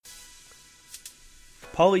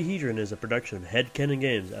Polyhedron is a production of Headcanon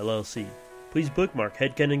Games, LLC. Please bookmark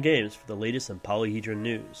Headcanon Games for the latest in Polyhedron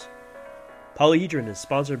news. Polyhedron is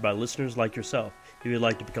sponsored by listeners like yourself. If you would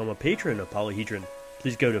like to become a patron of Polyhedron,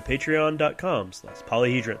 please go to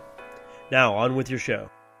patreon.com/polyhedron. Now, on with your show.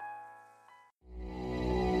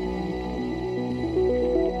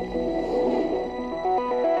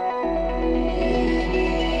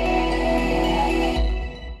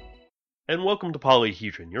 And welcome to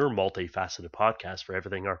Polyhedron, your multifaceted podcast for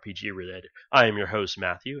everything RPG related. I am your host,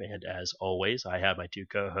 Matthew, and as always, I have my two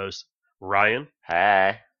co-hosts, Ryan.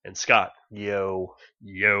 Hey. And Scott. Yo.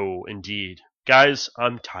 Yo, indeed. Guys,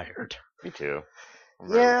 I'm tired. Me too.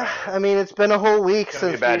 Yeah, I mean, it's been a whole week It's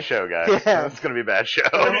since gonna be a bad show, guys. Yeah. It's gonna be a bad show.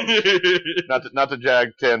 not to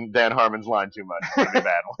jag Dan Harmon's line too much. It's gonna be a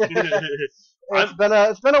bad one.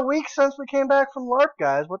 It's been a week since we came back from LARP,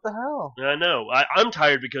 guys. What the hell? I know. I'm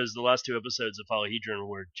tired because the last two episodes of Polyhedron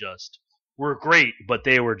were great, but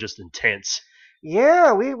they were just intense.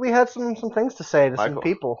 Yeah, we had some things to say to some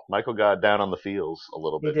people. Michael got down on the feels a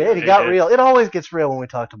little bit. He did. He got real. It always gets real when we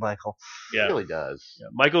talk to Michael. Yeah. It really does. Yeah.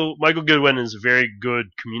 Michael Goodwin is a very good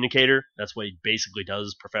communicator. That's what he basically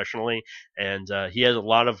does professionally, and he has a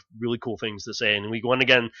lot of really cool things to say. And we want to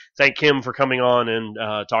again thank him for coming on and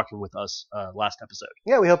talking with us last episode.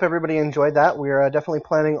 Yeah, we hope everybody enjoyed that. We're definitely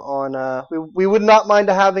planning on. We would not mind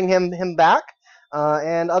having him back.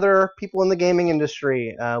 And other people in the gaming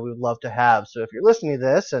industry we would love to have. So if you're listening to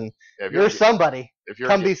this and you're somebody,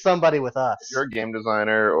 come be somebody with us. If you're a game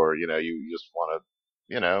designer or, you just want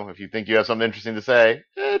to, if you think you have something interesting to say,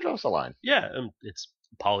 drop us a line. Yeah, it's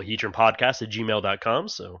polyhedronpodcast@gmail.com,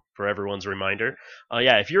 so for everyone's reminder.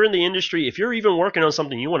 If you're in the industry, if you're even working on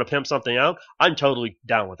something, you want to pimp something out, I'm totally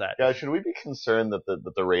down with that. Guys, should we be concerned that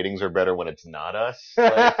the ratings are better when it's not us?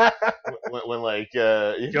 Like,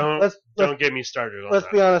 don't get me started on that. Let's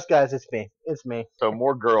be honest, guys, it's me. It's me. So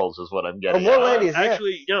more girls is what I'm getting. More ladies, yeah.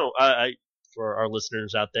 Actually, for our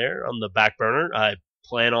listeners out there on the back burner, I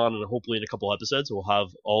plan on, and hopefully in a couple episodes, we'll have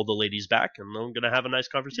all the ladies back, and I'm going to have a nice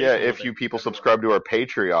conversation. Yeah, if you people subscribe to our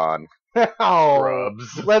Patreon.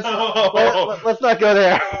 Scrubs. Let's not go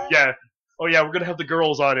there. Yeah. Oh, yeah, we're going to have the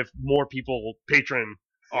girls on if more people patron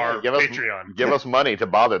our Patreon. Give us money to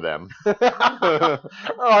bother them.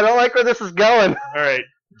 I don't like where this is going. All right,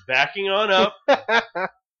 backing on up.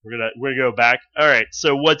 We're gonna go back. All right,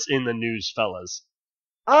 so what's in the news, fellas?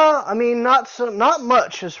 I mean, not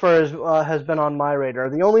much as far as has been on my radar.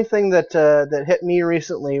 The only thing that hit me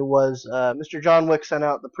recently was Mr. John Wick sent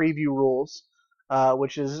out the preview rules,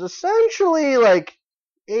 which is essentially like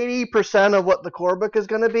 80% of what the core book is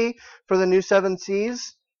going to be for the new Seven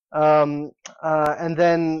Seas. And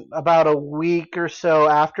then about a week or so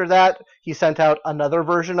after that, he sent out another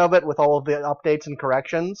version of it with all of the updates and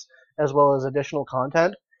corrections, as well as additional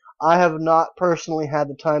content. I have not personally had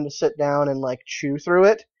the time to sit down and chew through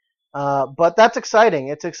it, but that's exciting.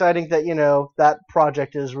 It's exciting that that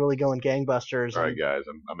project is really going gangbusters. All right, guys,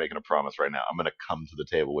 I'm making a promise right now. I'm going to come to the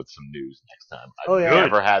table with some news next time. I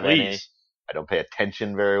never have any. I don't pay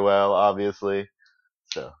attention very well, obviously.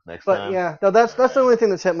 So next time. But yeah, no, that's the only thing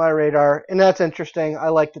that's hit my radar, and that's interesting. I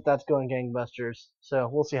like that that's going gangbusters. So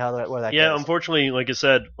we'll see where that goes. Yeah, unfortunately, like I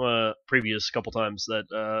said previous couple times, that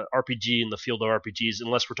RPG in the field of RPGs,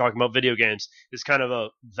 unless we're talking about video games, is kind of a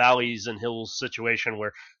valleys and hills situation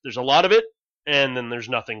where there's a lot of it, and then there's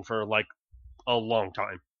nothing for a long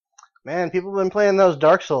time. Man, people have been playing those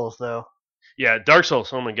Dark Souls though. Yeah, Dark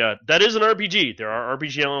Souls. Oh my God, that is an RPG. There are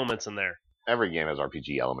RPG elements in there. Every game has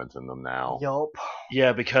RPG elements in them now. Yup.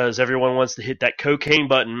 Yeah, because everyone wants to hit that cocaine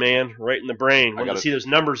button, man, right in the brain. Want to see those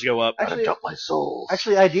numbers go up. I gotta dump my souls.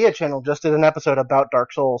 Actually, Idea Channel just did an episode about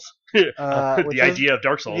Dark Souls. The idea of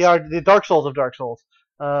Dark Souls. The Dark Souls of Dark Souls.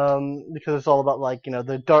 Because it's all about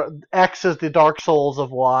the X is the Dark Souls of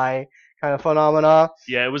Y kind of phenomena.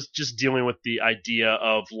 Yeah, it was just dealing with the idea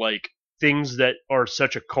of things that are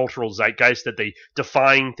such a cultural zeitgeist that they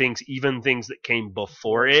define things, even things that came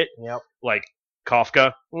before it. Yep. Like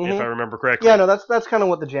Kafka, if I remember correctly. Yeah, no, that's kind of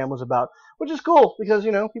what the jam was about, which is cool because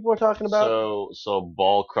people are talking about. So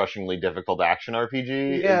ball crushingly difficult action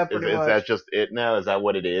RPG. Yeah, is that just it now? Is that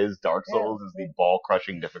what it is? Dark Souls is the ball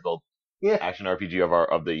crushing difficult action RPG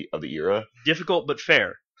of the era. Difficult but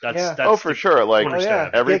fair. That's for sure.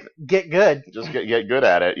 Get good. Just get good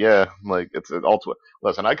at it. Yeah, it's an ultimate.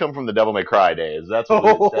 Listen, I come from the Devil May Cry days. That's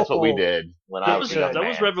what we did when I was young. That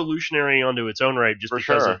was revolutionary onto its own right, just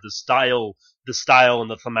because of the style and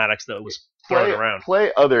the thematics that was thrown around.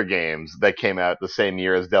 Play other games that came out the same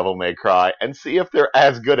year as Devil May Cry and see if they're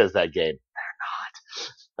as good as that game.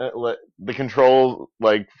 They're not. The control,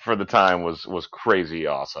 for the time, was crazy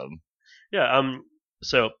awesome. Yeah.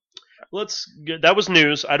 So that was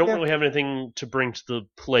news. I don't Yeah. really have anything to bring to the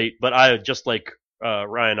plate, but I just like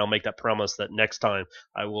Ryan. I'll make that promise that next time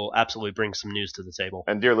I will absolutely bring some news to the table.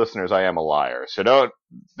 And dear listeners, I am a liar, so don't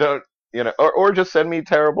or just send me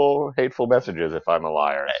terrible, hateful messages if I'm a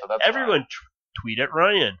liar. So that's Everyone tweet at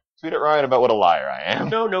Ryan. tweet at Ryan about what a liar I am.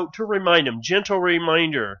 No, to remind him, gentle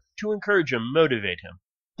reminder to encourage him, motivate him.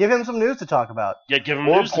 Give him some news to talk about. Yeah, give him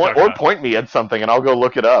Or news to talk about. point me at something and I'll go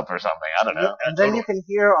look it up or something. I don't know. And then you can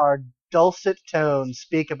hear our dulcet tones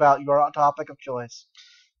speak about your topic of choice.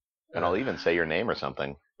 And I'll even say your name or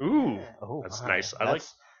something. Ooh, Oh, that's my. nice. I like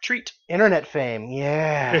That's treat. internet fame.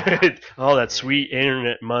 Yeah. Oh, that sweet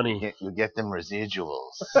internet money. You get them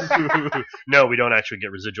residuals. No, we don't actually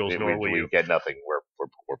get residuals, nor will we you. get nothing. We're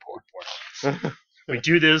poor. We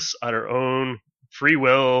do this on our own free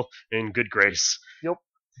will and good grace. Yep.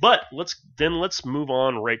 But let's move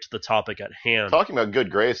on right to the topic at hand. Talking about good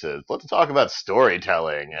graces, let's talk about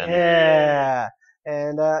storytelling. And Yeah.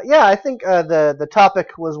 And I think the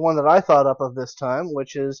topic was one that I thought up of this time,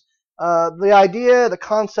 which is the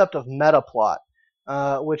concept of metaplot,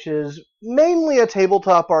 which is mainly a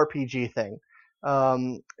tabletop RPG thing.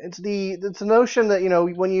 It's the notion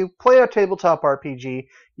that when you play a tabletop RPG,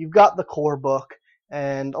 you've got the core book,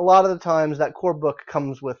 and a lot of the times that core book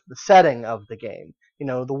comes with the setting of the game,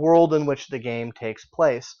 the world in which the game takes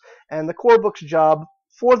place, and the core book's job,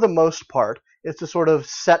 for the most part, is to sort of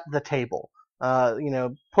set the table.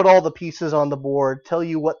 Put all the pieces on the board, tell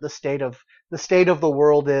you what the state of the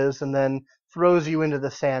world is, and then throws you into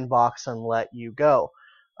the sandbox and let you go.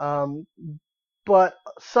 But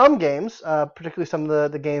some games, particularly some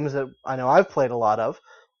of the games that I know I've played a lot of,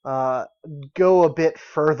 go a bit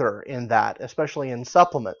further in that, especially in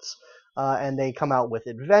supplements. And they come out with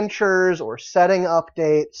adventures or setting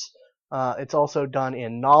updates. It's also done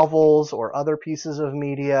in novels or other pieces of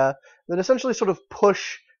media that essentially sort of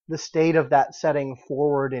push the state of that setting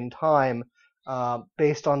forward in time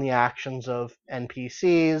based on the actions of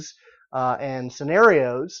NPCs and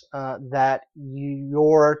scenarios that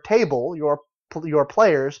your table, your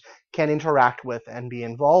players can interact with and be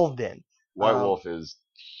involved in. White Wolf is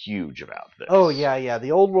huge about this. Oh yeah.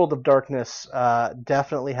 The Old World of Darkness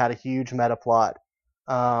definitely had a huge meta plot,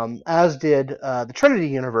 as did the Trinity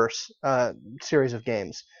Universe series of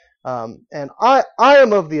games. And I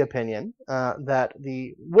am of the opinion that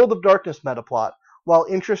the World of Darkness meta plot, while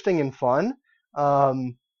interesting and fun,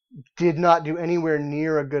 did not do anywhere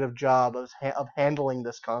near a good of job of handling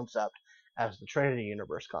this concept as the Trinity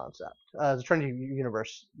Universe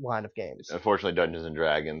line of games. Unfortunately, Dungeons and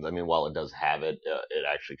Dragons, I mean, while it does have it, it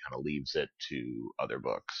actually kind of leaves it to other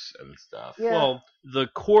books and stuff. Yeah. Well, the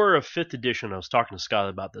core of 5th edition, I was talking to Scott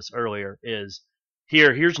about this earlier, is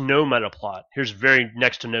here's no meta plot. Here's very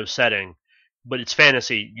next to no setting, but it's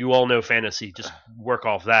fantasy. You all know fantasy. Just work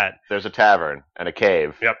off that. There's a tavern and a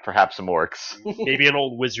cave. Yep. Perhaps some orcs. Maybe an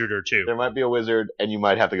old wizard or two. There might be a wizard, and you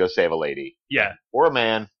might have to go save a lady. Yeah. Or a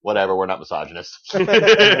man. Whatever. We're not misogynists.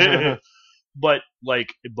 But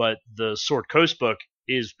the Sword Coast book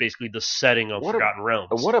is basically the setting of Forgotten Realms.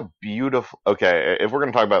 What a beautiful... Okay, if we're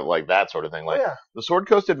going to talk about like that sort of thing, like the Sword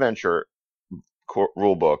Coast Adventure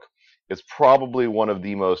rulebook is probably one of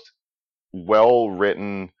the most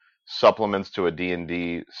well-written supplements to a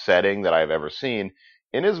D&D setting that I've ever seen,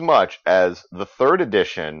 inasmuch as the 3rd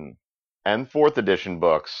edition and 4th edition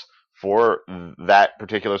books for that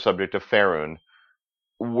particular subject of Faerun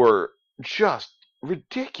were just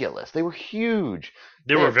ridiculous. They were huge.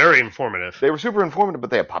 They were very informative. They were super informative, but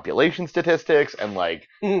they had population statistics and like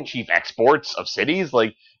chief exports of cities.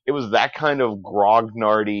 Like it was that kind of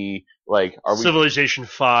grognardy, like Civilization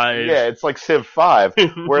 5. Yeah, it's like Civ 5.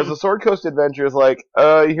 Whereas the Sword Coast Adventure is like,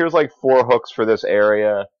 here's like 4 hooks for this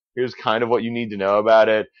area. Here's kind of what you need to know about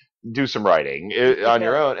it. Do some writing on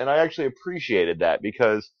your own. And I actually appreciated that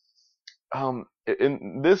because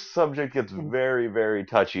this subject gets very, very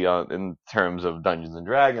touchy in terms of Dungeons and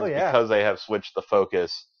Dragons because they have switched the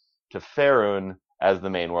focus to Faerun as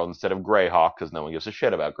the main world instead of Greyhawk, because no one gives a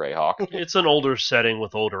shit about Greyhawk. It's an older setting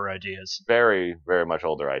with older ideas. Very, very much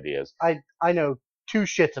older ideas. I know 2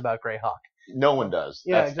 shits about Greyhawk. No one does.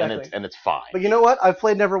 Yeah, exactly. And it's fine. But you know what? I've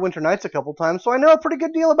played Neverwinter Nights a couple times, so I know a pretty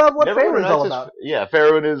good deal about what Faerun's all about.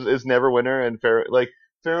 Faerun is Neverwinter, and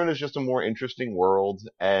Faerun is just a more interesting world,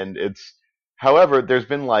 and it's... However, there's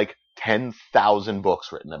been like 10,000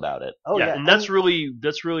 books written about it. Oh yeah, and that's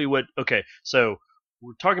really what. Okay, so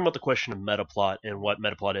we're talking about the question of metaplot and what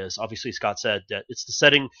metaplot is. Obviously, Scott said that it's the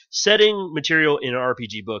setting material in an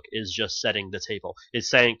RPG book is just setting the table.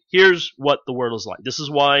 It's saying here's what the world is like. This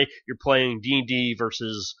is why you're playing D&D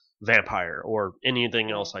versus Vampire or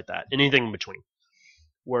anything else like that. Anything in between.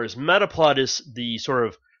 Whereas metaplot is the sort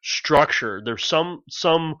of structure. There's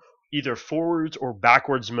some either forwards or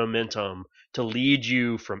backwards momentum to lead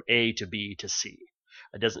you from A to B to C.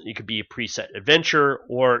 It could be a preset adventure,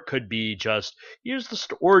 or it could be just here's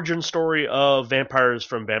the origin story of vampires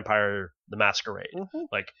from Vampire the Masquerade. Mm-hmm.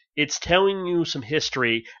 Like, it's telling you some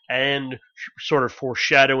history and sort of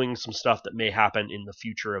foreshadowing some stuff that may happen in the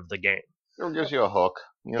future of the game. It gives you a hook.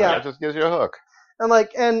 It just gives you a hook. And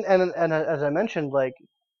like, and as I mentioned, like,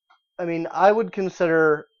 I mean, I would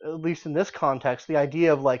consider, at least in this context, the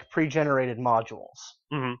idea of like pre-generated modules.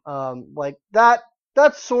 Mm-hmm. Like that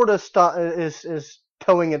sort of stuff is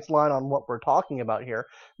towing its line on what we're talking about here,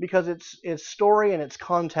 because it's story and it's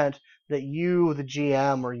content that you, the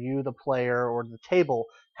GM, or you, the player, or the table,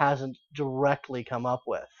 hasn't directly come up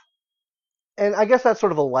with. And I guess that's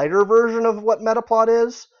sort of a lighter version of what Metaplot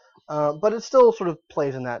is, but it still sort of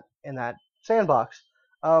plays in that sandbox.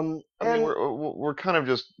 I mean, we're kind of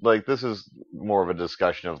just like, this is more of a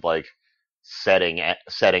discussion of like setting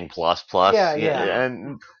plus. Yeah.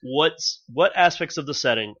 And what aspects of the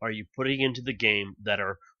setting are you putting into the game that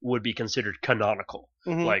would be considered canonical?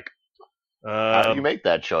 Mm-hmm. Like, how do you make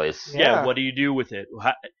that choice? Yeah, what do you do with it?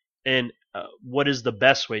 And what is the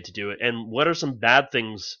best way to do it? And what are some bad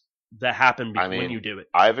things that happen when you do it?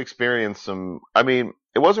 I've experienced some. I mean,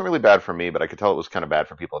 it wasn't really bad for me, but I could tell it was kind of bad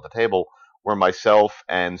for people at the table, where myself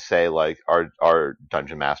and, say, like our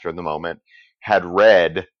dungeon master at the moment had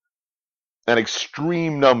read an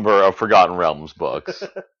extreme number of Forgotten Realms books,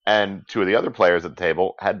 and two of the other players at the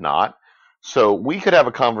table had not. So we could have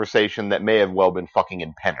a conversation that may have well been fucking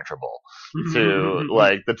impenetrable to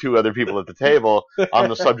like the two other people at the table on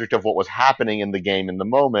the subject of what was happening in the game in the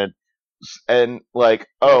moment. And like,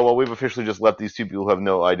 oh, well, we've officially just left these two people who have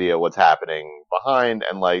no idea what's happening behind,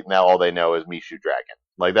 and like now all they know is me shoot dragon.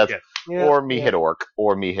 Like that's or me hit orc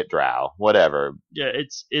or me hit drow, whatever. Yeah,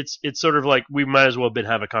 it's sort of like we might as well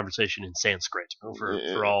have a conversation in Sanskrit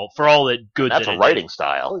for all that good. That's a writing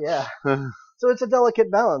style. Oh yeah. So it's a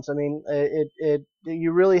delicate balance. I mean,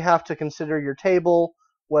 you really have to consider your table,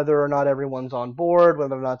 whether or not everyone's on board,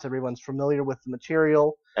 whether or not everyone's familiar with the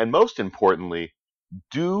material, and most importantly,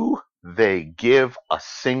 do they give a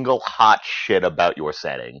single hot shit about your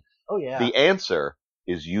setting? Oh yeah. The answer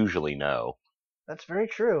is usually no. That's very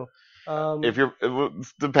true. If you're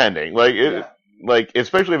depending, like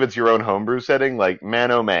especially if it's your own homebrew setting, like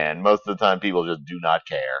man oh man, most of the time people just do not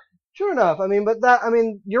care. Sure enough. I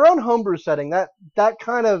mean, your own homebrew setting, that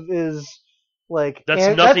kind of is like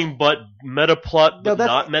nothing but Metaplot, but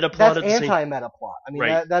not Metaplot. That's anti-Metaplot. I mean,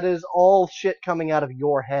 right. that is all shit coming out of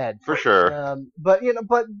your head for sure. But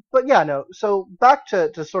yeah, no. So back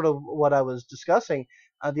to sort of what I was discussing,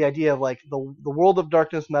 the idea of like the World of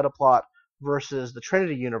Darkness Metaplot versus the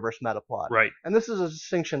Trinity Universe Metaplot. Right. And this is a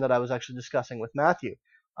distinction that I was actually discussing with Matthew.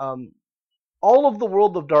 All of the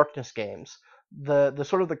World of Darkness games, the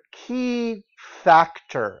sort of the key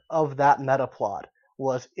factor of that metaplot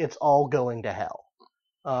was it's all going to hell.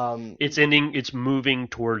 It's moving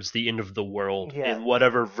towards the end of the world in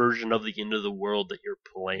whatever version of the end of the world that you're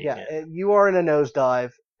playing. Yeah, you are in a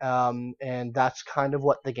nosedive, and that's kind of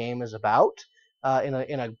what the game is about. In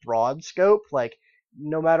a broad scope, like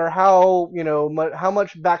no matter how how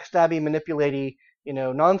much backstabby, manipulating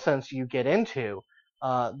nonsense you get into,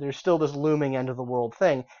 there's still this looming end of the world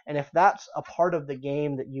thing. And if that's a part of the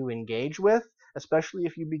game that you engage with, especially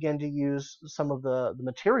if you begin to use some of the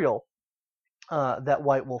material that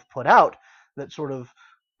White Wolf put out, that sort of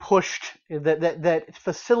pushed, that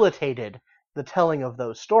facilitated the telling of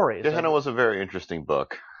those stories. Gehenna was a very interesting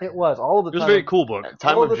book. It was. It was a very cool book.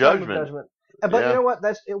 Time of Judgment. But you know what?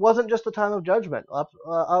 It wasn't just the Time of Judgment.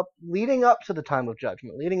 Leading up to the Time of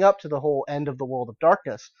Judgment, leading up to the whole end of the World of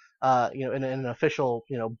Darkness, in an official,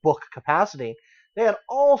 book capacity, they had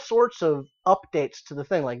all sorts of updates to the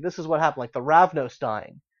thing. Like, this is what happened. Like the Ravnos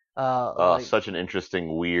dying. Such an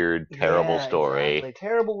interesting, weird, terrible story. Exactly.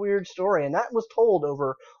 Terrible, weird story, and that was told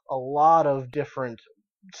over a lot of different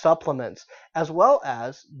supplements, as well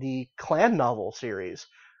as the Clan novel series.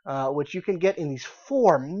 Which you can get in these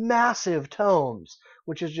 4 massive tomes,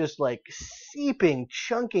 which is just like seeping,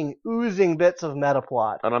 chunking, oozing bits of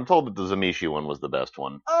metaplot. And I'm told that the Zamishi one was the best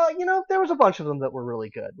one. There was a bunch of them that were really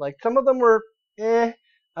good. Like some of them were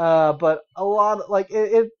but a lot, like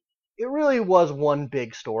it really was one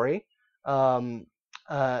big story. And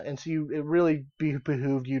so it really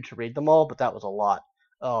behooved you to read them all, but that was a lot.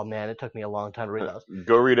 Oh man, it took me a long time to read those.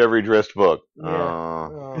 Go read every Drizzt book.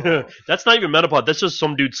 Yeah. That's not even Metaplot. That's just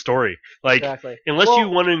some dude's story. Like, exactly. Unless you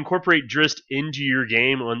want to incorporate Drizzt into your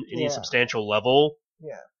game on any substantial level.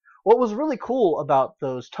 Yeah. What was really cool about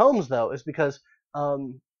those tomes, though, is because,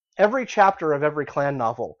 and every chapter of every clan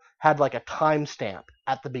novel had like a timestamp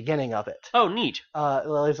at the beginning of it. Oh, neat.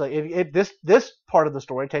 It's like this part of the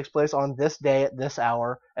story takes place on this day at this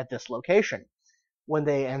hour at this location. When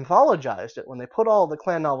they anthologized it, when they put all the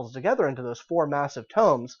clan novels together into those 4 massive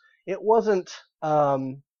tomes, it was not,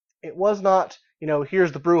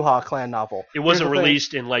 here's the Brujah clan novel. It wasn't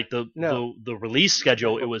released in like the release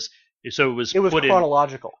schedule. It was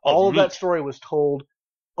chronological. All of neat. that story was told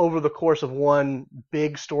over the course of one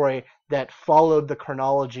big story that followed the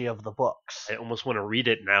chronology of the books. I almost want to read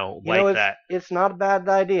it now that. It's not a bad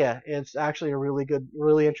idea. It's actually a really good,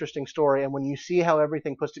 really interesting story. And when you see how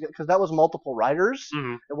everything puts together, because that was multiple writers,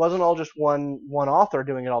 Mm-hmm. it wasn't all just one author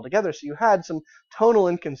doing it all together. So you had some tonal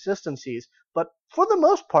inconsistencies, but for the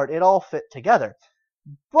most part, it all fit together.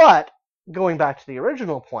 But going back to the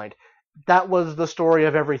original point, that was the story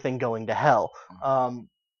of everything going to hell.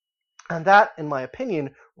 And that, in my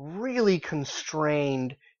opinion, really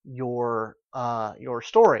constrained your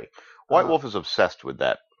story. White Wolf is obsessed with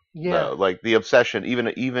that. Yeah. Like the obsession,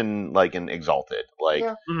 even like in Exalted. Like,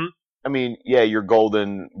 Yeah. Mm-hmm. I mean, yeah, you're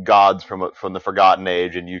golden gods from the Forgotten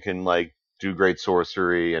Age, and you can like do great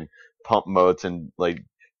sorcery and pump motes and like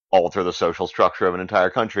alter the social structure of an entire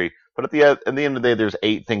country. But at the end of the day, there's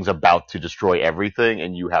 8 things about to destroy everything,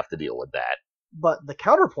 and you have to deal with that. But the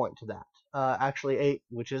counterpoint to that,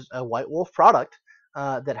 which is a White Wolf product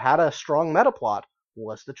that had a strong metaplot,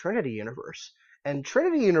 was the Trinity Universe. And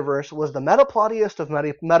Trinity Universe was the metaplottiest of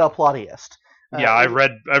metaplottiest. Yeah, I've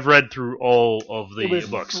read through all of the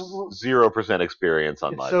books. 0% experience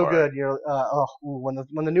on my part. So good. You're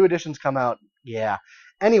when the new editions come out, yeah.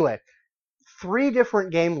 Anyway, 3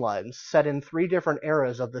 different game lines set in 3 different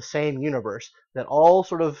eras of the same universe that all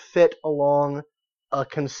sort of fit along a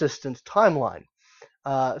consistent timeline.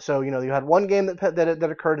 So you had one game that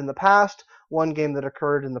occurred in the past, one game that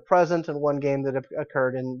occurred in the present, and one game that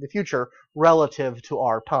occurred in the future relative to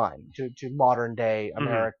our time, to modern day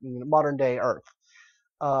America, modern day Earth.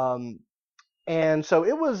 And so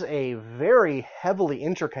it was a very heavily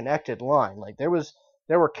interconnected line. Like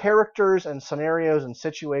there were characters and scenarios and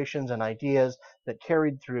situations and ideas that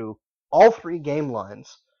carried through all 3 game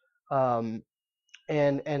lines. And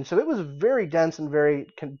so it was very dense and very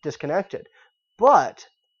disconnected. But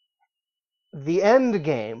the end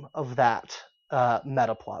game of that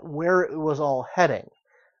metaplot, where it was all heading,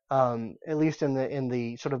 at least in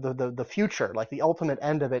the sort of the future, like the ultimate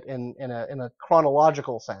end of it in a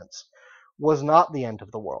chronological sense, was not the end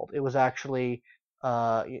of the world. It was actually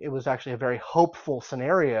a very hopeful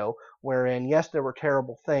scenario wherein, yes, there were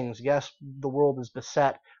terrible things. Yes, the world is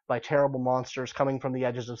beset by terrible monsters coming from the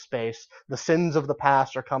edges of space. The sins of the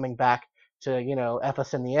past are coming back to, F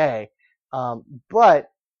us in the A. But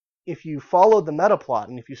if you followed the metaplot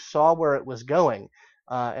and if you saw where it was going,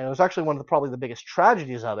 and it was actually one of probably the biggest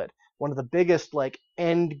tragedies of it, one of the biggest like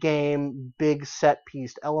end game, big set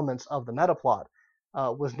piece elements of the metaplot,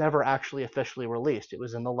 was never actually officially released. It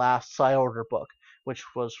was in the last Psi Order book, which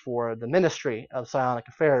was for the Ministry of Psionic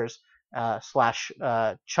Affairs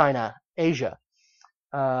 / China, Asia.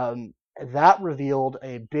 That revealed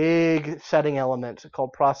a big setting element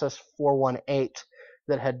called Process 418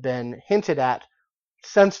 that had been hinted at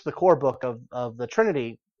since the core book of the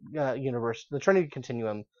Trinity universe, the Trinity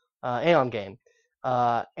Continuum Aeon game.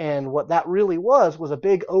 And what that really was a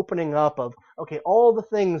big opening up of, okay, all the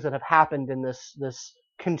things that have happened in this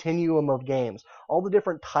continuum of games, all the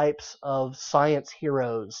different types of science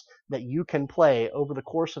heroes that you can play over the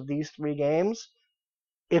course of these 3 games,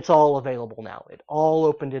 it's all available now. It all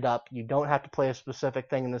opened it up. You don't have to play a specific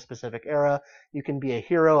thing in a specific era. You can be a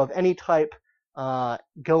hero of any type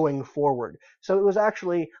going forward. So it was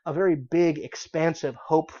actually a very big, expansive,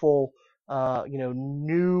 hopeful,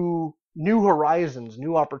 new horizons,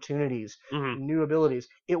 new opportunities, new abilities.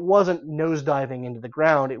 It wasn't nosediving into the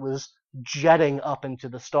ground. It was jetting up into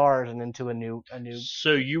the stars and into a new.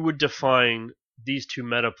 So you would define these 2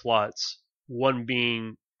 meta plots, one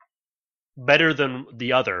being better than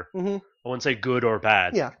the other. Mm-hmm. I wouldn't say good or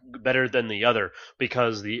bad. Yeah. Better than the other,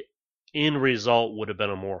 because the end result would have been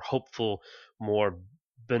a more hopeful, more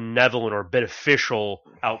benevolent or beneficial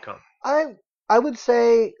outcome. I would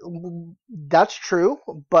say that's true,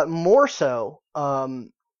 but more so,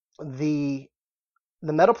 the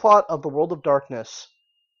metaplot of the World of Darkness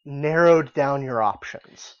narrowed down your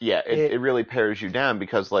options. Yeah, it really pares you down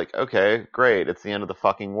because, like, okay, great, it's the end of the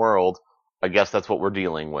fucking world. I guess that's what we're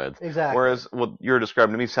dealing with. Exactly. Whereas what you're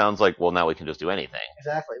describing to me sounds like, well, now we can just do anything.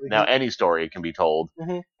 Exactly. Now any story can be told,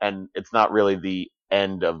 and it's not really the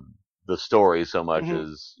end of the story so much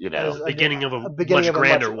as beginning of a much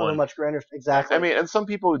grander one. Exactly. I mean, and some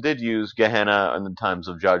people did use Gehenna in the Times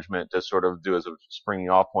of Judgment to sort of do as a springing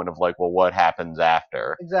off point of like, well, what happens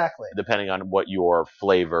after? Exactly. Depending on what your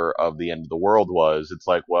flavor of the end of the world was, it's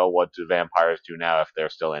like, well, what do vampires do now if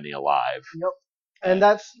there's still any alive? Yep. And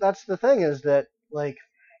that's the thing is that like,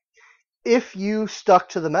 if you stuck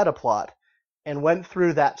to the meta plot and went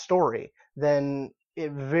through that story, then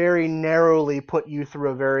it very narrowly put you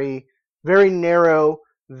through a very, very narrow,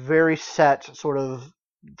 very set sort of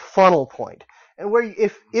funnel point. And where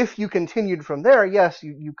if you continued from there, yes,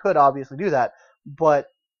 you could obviously do that, but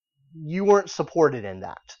you weren't supported in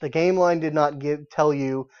that. The game line did not tell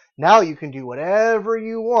you now you can do whatever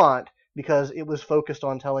you want, because it was focused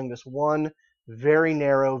on telling this one very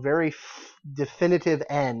narrow, very definitive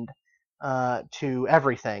end to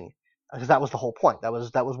everything. Because that was the whole point. That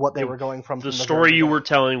was what they were going from. The story you were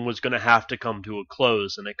telling was going to have to come to a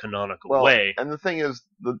close in a canonical way. And the thing is,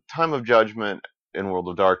 the Time of Judgment in World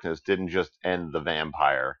of Darkness didn't just end the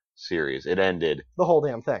vampire series. It ended the whole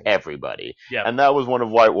damn thing. Everybody. Yeah. And that was one of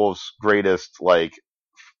White Wolf's greatest, like,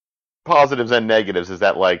 positives and negatives, is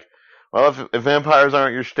that, like, well, if vampires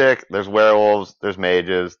aren't your shtick, there's werewolves, there's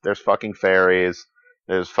mages, there's fucking fairies,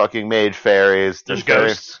 there's fucking mage fairies. There's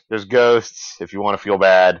ghosts. There's ghosts, if you want to feel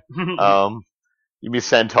bad. You be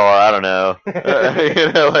centaur, I don't know.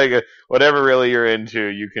 Like, whatever really you're into,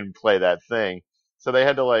 you can play that thing. So they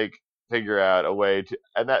had to, like, figure out a way to...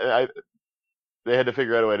 they had to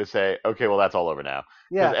figure out a way to say, okay, well, that's all over now.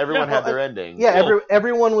 Yeah. Because everyone had their ending. Yeah,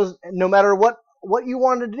 everyone was... No matter what you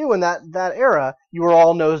wanted to do in that era, you were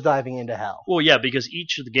all nosediving into hell. Well, yeah, because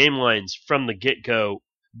each of the game lines from the get-go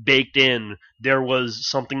baked in, there was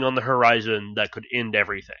something on the horizon that could end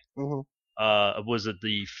everything. Mm-hmm. Was it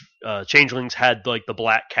the Changelings had like the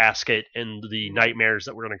black casket and the nightmares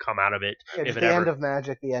that were going to come out of it? Yeah, if the end of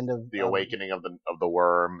magic, the end of the awakening of the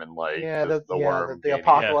worm, and like the worm, the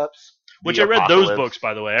apocalypse. Which I read those books,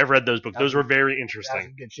 by the way. I've read those books. Those were very interesting.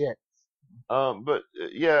 That's good shit. But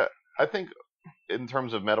yeah, I think in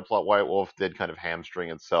terms of metaplot, White Wolf did kind of hamstring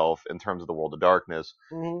itself in terms of the World of Darkness.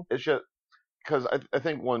 Mm-hmm. It's just because I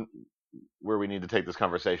think one where we need to take this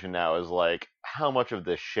conversation now is like, how much of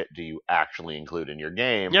this shit do you actually include in your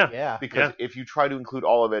game? Yeah. Because if you try to include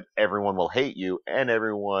all of it, everyone will hate you and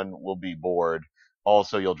everyone will be bored.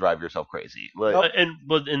 Also, you'll drive yourself crazy. But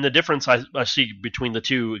the difference I see between the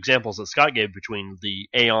two examples that Scott gave between the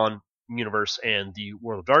Aeon universe and the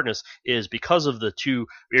World of Darkness is because of the two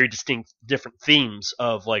very distinct different themes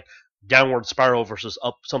of like downward spiral versus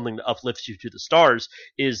something that uplifts you to the stars,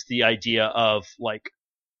 is the idea of like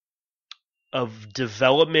of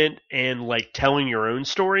development and like telling your own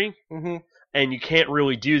story. Mm-hmm. And you can't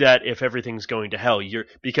really do that if everything's going to hell.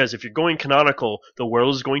 Because if you're going canonical, the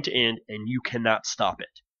world is going to end and you cannot stop it.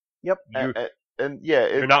 Yep.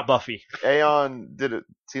 You're not Buffy. Aeon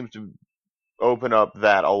seems to open up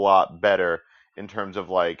that a lot better in terms of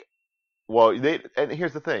like, and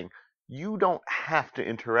here's the thing. You don't have to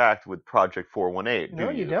interact with Project 418.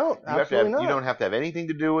 No, do you? You don't. Absolutely not. You don't have to have anything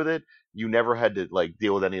to do with it. You never had to like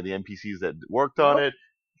deal with any of the NPCs that worked on it,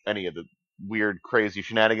 any of the weird, crazy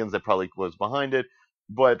shenanigans that probably was behind it.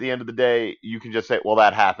 But at the end of the day, you can just say, well,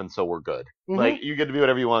 that happened, so we're good. Mm-hmm. Like, you get to be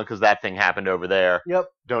whatever you want because that thing happened over there. Yep.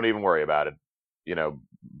 Don't even worry about it.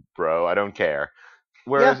 Bro, I don't care.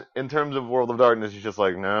 Whereas in terms of World of Darkness, it's just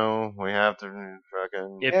like, no, we have to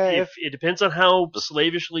fucking... If it depends on how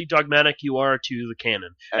slavishly dogmatic you are to the canon.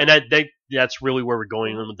 And that's really where we're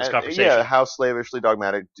going with this conversation. Yeah, how slavishly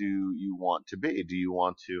dogmatic do you want to be? Do you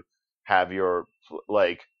want to have your,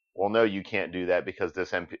 like, well, no, you can't do that because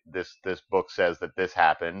this book says that this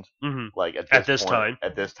happened, like at this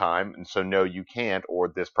time, and so no, you can't,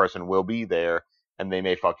 or this person will be there, and they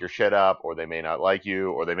may fuck your shit up, or they may not like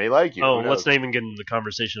you, or they may like you. Oh, let's not even get into the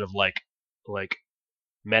conversation of like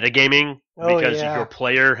metagaming, because your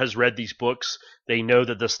player has read these books, they know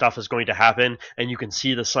that this stuff is going to happen, and you can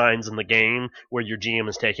see the signs in the game where your GM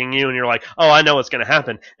is taking you, and you're like, oh, I know what's going to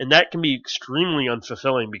happen, and that can be extremely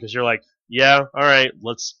unfulfilling because you're like, yeah, all right,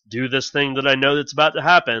 let's do this thing that I know that's about to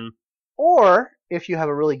happen. Or if you have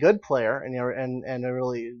a really good player and a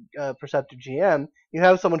really perceptive GM, you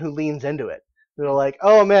have someone who leans into it. They're like,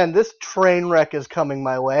 oh man, this train wreck is coming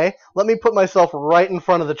my way. Let me put myself right in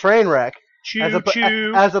front of the train wreck.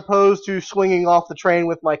 Choo-choo. As opposed to swinging off the train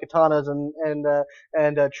with my katanas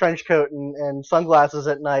and a trench coat and sunglasses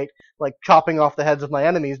at night, like chopping off the heads of my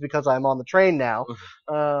enemies because I'm on the train now.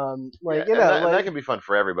 That can be fun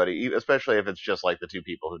for everybody, especially if it's just like the two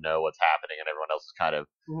people who know what's happening and everyone else is kind of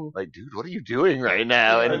like, dude, what are you doing right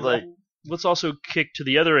now? And it's like, let's also kick to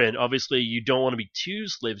the other end. Obviously, you don't want to be too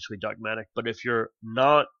slavishly dogmatic, but if you're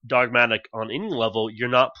not dogmatic on any level, you're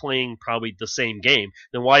not playing probably the same game.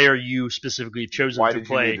 Then why are you specifically chosen Why to did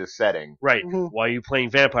play? you need this setting? Right. Mhm. Why are you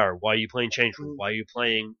playing Vampire? Why are you playing Change Room? Why are you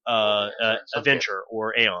playing Adventure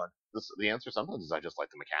or Aeon? The answer sometimes is I just like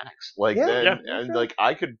the mechanics. Like, Yeah, and like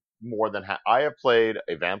I could more than I have played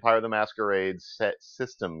a Vampire the Masquerade set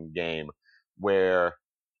system game where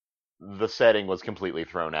the setting was completely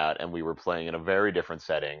thrown out and we were playing in a very different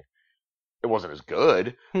setting. It wasn't as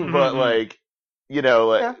good, but like, you know,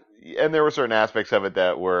 like, and there were certain aspects of it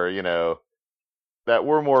that were, you know, that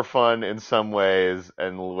were more fun in some ways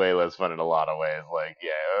and way less fun in a lot of ways. Like,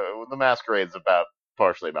 the Masquerade's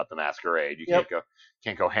partially about the Masquerade. You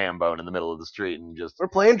can't go ham bone in the middle of the street and just. We're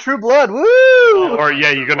playing True Blood. Woo!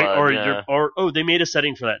 They made a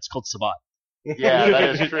setting for that. It's called Sabbat. Yeah,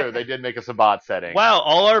 that is true. They did make a Sabbat setting. Wow,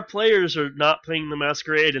 all our players are not playing the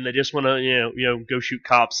Masquerade, and they just want to, go shoot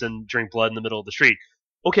cops and drink blood in the middle of the street.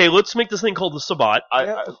 Okay, let's make this thing called the Sabbat.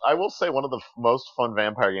 I will say one of the most fun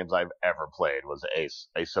vampire games I've ever played was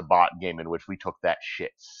a Sabbat game in which we took that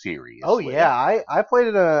shit seriously. Oh yeah, I played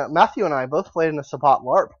in Matthew and I both played in a Sabbat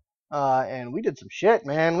LARP. And we did some shit,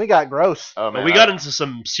 man. We got gross. Oh, man, we got into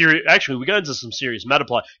some serious. Actually, we got into some serious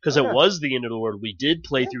metaplot because it was the end of the world. We did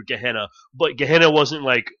play through Gehenna, but Gehenna wasn't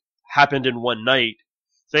like happened in one night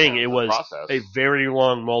thing. It was a very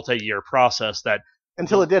long, multi-year process that.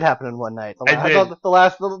 Until it did happen in one night. The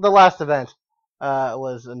last event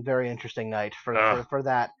was a very interesting night for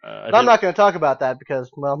that. But I'm not going to talk about that because,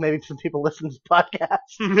 well, maybe some people listen to this podcast.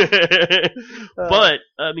 But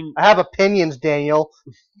I mean, I have opinions, Daniel.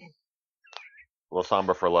 La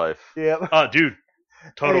Sombra for life. Yep. Oh, dude,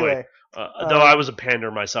 totally. Anyway, though I was a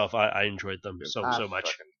pander myself, I enjoyed them so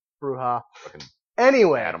much. Bruja.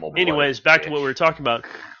 Anyway. Anyways, back to what we were talking about.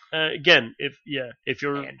 Again, if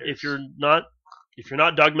you're not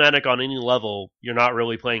dogmatic on any level, you're not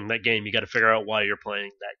really playing that game. You got to figure out why you're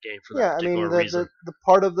playing that game for that particular reason. The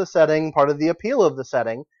part of the setting, part of the appeal of the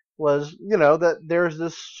setting was, that there's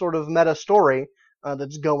this sort of meta story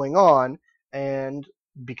that's going on, and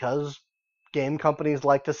because game companies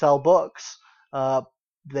like to sell books,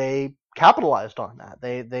 they capitalized on that.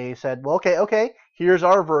 They said, well, okay, here's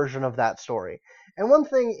our version of that story. And one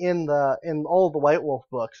thing in all of the White Wolf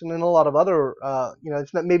books, and in a lot of other,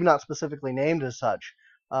 it's maybe not specifically named as such,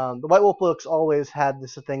 the White Wolf books always had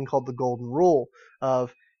this thing called the Golden Rule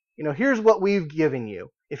of, here's what we've given you.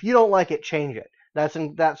 If you don't like it, change it.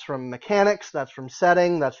 That's from mechanics, that's from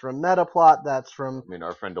setting, that's from meta plot, that's from. I mean,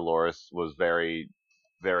 our friend Dolores was very,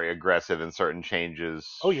 very aggressive in certain changes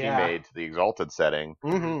she made to the Exalted setting.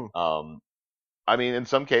 Mm-hmm. I mean, in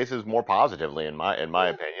some cases, more positively, in my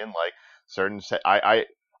opinion, like. I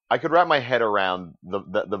could wrap my head around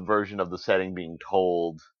the version of the setting being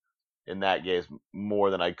told in that case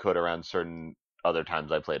more than I could around certain other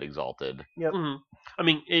times I played Exalted. Yep. Mm-hmm. I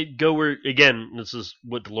mean, go where, again, this is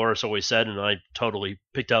what Dolores always said, and I totally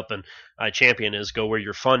picked up and I champion is go where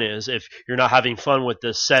your fun is. If you're not having fun with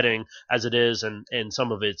this setting as it is and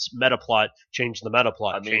some of its meta plot, change the meta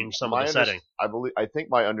plot, change some of the setting. I think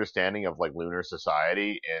my understanding of like Lunar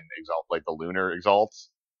Society and like the Lunar Exalts,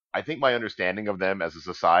 I think my understanding of them as a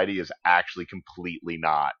society is actually completely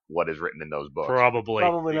not what is written in those books. Probably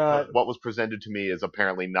not. What was presented to me is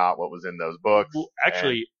apparently not what was in those books. Well,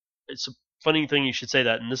 actually, it's a funny thing you should say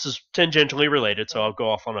that, and this is tangentially related, so I'll go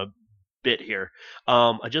off on a bit here.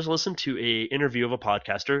 I just listened to a interview of a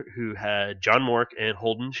podcaster who had John Mork and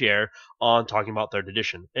Holden Share on talking about 3rd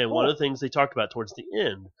edition, and one of the things they talked about towards the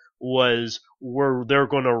end was where they're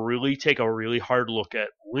going to really take a really hard look at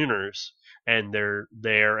Lunars and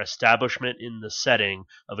their establishment in the setting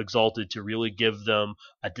of Exalted to really give them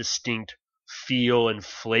a distinct feel and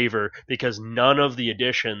flavor, because none of the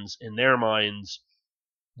editions in their minds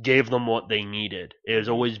gave them what they needed. It has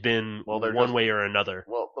always been one way or another.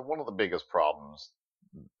 Well, one of the biggest problems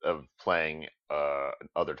of playing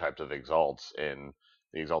other types of Exalts in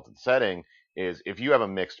the Exalted setting is if you have a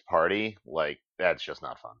mixed party, like, that's just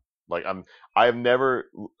not fun. Like, I have never,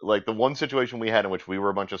 like, the one situation we had in which we were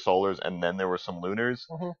a bunch of Solars and then there were some Lunars,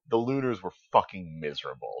 the Lunars were fucking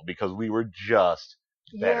miserable because we were just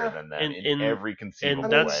better than them in every conceivable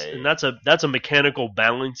way. And that's a mechanical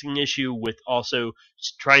balancing issue with also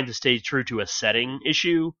trying to stay true to a setting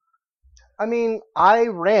issue. I mean, I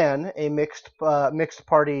ran a mixed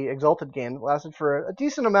party Exalted game that lasted for a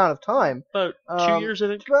decent amount of time. About 2 years, I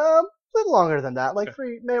think. A little longer than that, like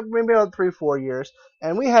maybe about 3-4 years.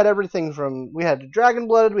 And we had everything we had a Dragon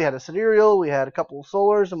Blooded, we had a Sidereal, we had a couple of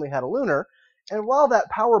Solars, and we had a Lunar. And while that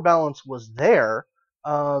power balance was there,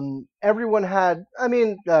 everyone had. I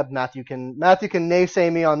mean, Matthew can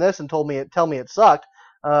naysay me on this and tell me it sucked.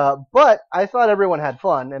 But I thought everyone had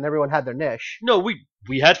fun and everyone had their niche. No,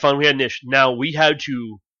 we had fun. We had niche. Now we had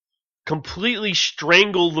to completely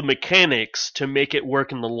strangle the mechanics to make it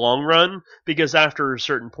work in the long run, because after a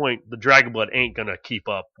certain point, the Dragonblood ain't gonna keep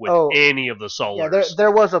up with any of the Solars. Yeah,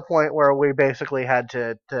 there was a point where we basically had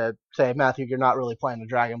to say, Matthew, you're not really playing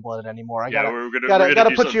the Dragonblood anymore. I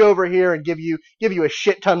gotta put you over here and give you a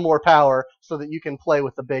shit ton more power so that you can play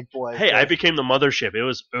with the big boys. Hey, I became the mothership. It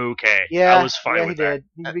was okay. Yeah, I was fine with that.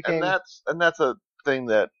 And that's a thing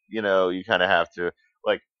that you kind of have to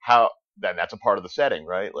how. Then that's a part of the setting,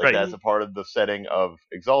 right? Like that's a part of the setting of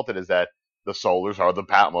Exalted is that the Solars are the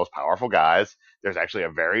most powerful guys. There's actually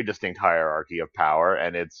a very distinct hierarchy of power,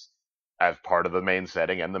 and it's as part of the main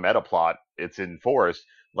setting and the meta plot. It's enforced.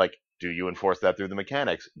 Like, do you enforce that through the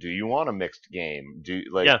mechanics? Do you want a mixed game?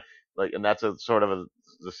 And that's a sort of a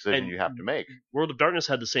decision you have to make. World of Darkness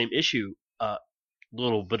had the same issue.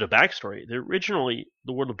 Little bit of backstory. Originally,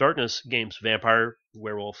 the World of Darkness games, vampire,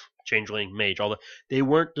 werewolf, changeling, mage, they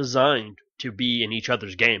weren't designed to be in each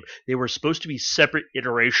other's game. They were supposed to be separate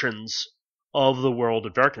iterations of the World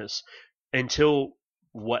of Darkness. Until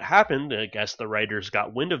what happened, I guess the writers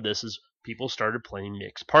got wind of this, is people started playing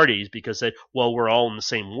mixed parties because they said, well, we're all in the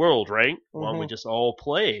same world, right? Why don't we just all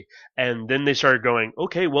play? And then they started going,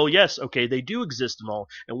 okay, well, yes, okay, they do exist and all.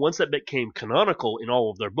 And once that became canonical in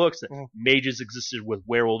all of their books, that mages existed with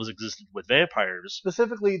werewolves, existed with vampires.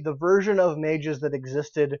 Specifically, the version of mages that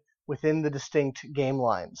existed within the distinct game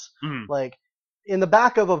lines. Like, in the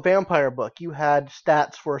back of a vampire book, you had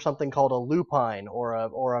stats for something called a lupine or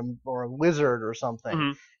a wizard or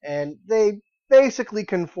something. And they basically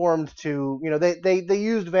conformed to, they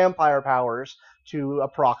used vampire powers to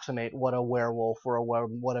approximate what a werewolf or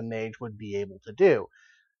what a mage would be able to do.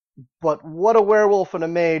 But what a werewolf and a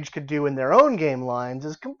mage could do in their own game lines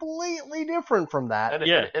is completely different from that. And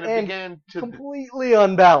it began to completely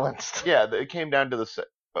unbalanced. Yeah, it came down to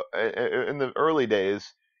in the early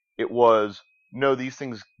days, it was, no, these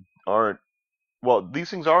things are in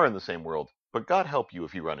the same world. But God help you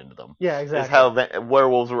if you run into them. Yeah, exactly. Is how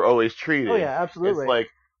werewolves were always treated. Oh, yeah, absolutely. It's like,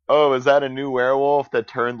 oh, is that a new werewolf that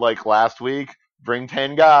turned like last week? Bring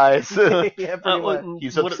 10 guys. Yeah, pretty much.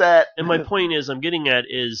 He's upset. And my point I'm getting at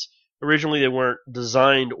is, originally they weren't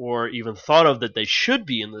designed or even thought of that they should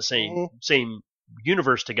be in the same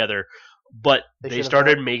universe together. But they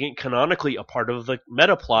started making it canonically a part of the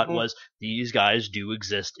meta plot was these guys do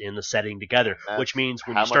exist in the setting together. Which means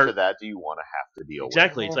when how you start... much of that do you want to have to deal with?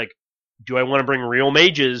 Exactly. It's like, do I want to bring real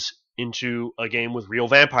mages into a game with real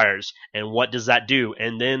vampires? And what does that do?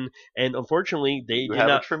 And unfortunately, they did not... You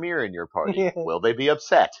have a Tremere in your party. Will they be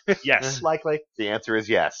upset? Yes. Likely. The answer is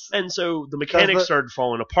yes. And so the mechanics started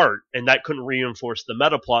falling apart, and that couldn't reinforce the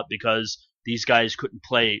meta plot because these guys couldn't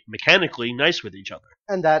play mechanically nice with each other.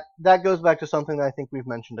 And that goes back to something that I think we've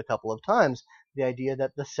mentioned a couple of times, the idea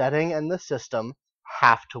that the setting and the system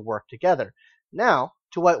have to work together. Now,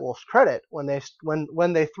 to White Wolf's credit, when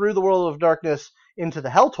they threw the World of Darkness into the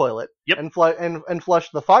Hell Toilet and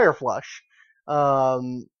flushed the Fire Flush,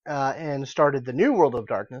 and started the new World of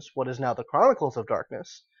Darkness, what is now the Chronicles of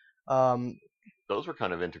Darkness. Those were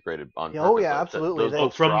kind of integrated on purpose. Oh yeah, absolutely.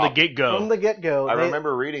 From the get-go. From the get-go. I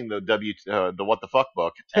remember reading the What the Fuck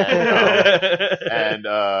book and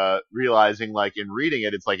realizing, like, in reading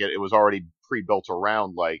it, it's like it was already pre-built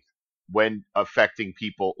around, like, when affecting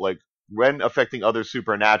people, like, when affecting other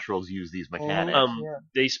supernaturals use these mechanics.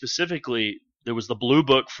 They specifically, there was the blue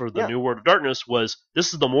book for the New World of Darkness,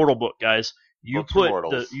 this is the mortal book, guys. You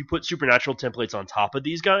put supernatural templates on top of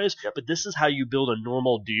these guys, but this is how you build a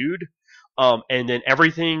normal dude. And then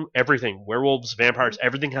everything, werewolves, vampires,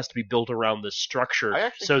 everything has to be built around this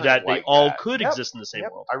structure so that they all could exist in the same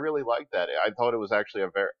world. I really like that. I thought it was actually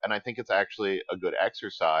and I think it's actually a good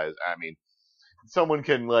exercise. I mean, someone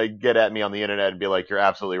can like get at me on the internet and be like, "You're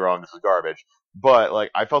absolutely wrong. This is garbage." But like,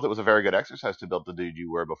 I felt it was a very good exercise to build the dude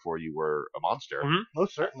you were before you were a monster.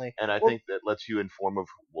 Most certainly. And I think that lets you inform of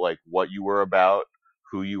like what you were about,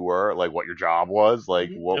 who you were, like what your job was, like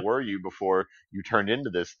what were you before you turned into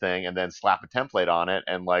this thing, and then slap a template on it,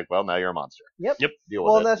 and like, well, now you're a monster. Yep. Deal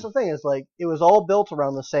well, with and that's the thing is like it was all built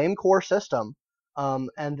around the same core system,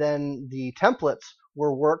 and then the templates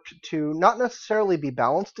were worked to not necessarily be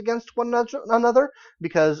balanced against one another,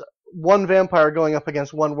 because one vampire going up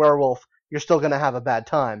against one werewolf, you're still going to have a bad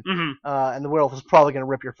time, and the werewolf is probably going to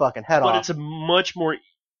rip your fucking head off. But it's a much more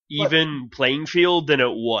even playing field than it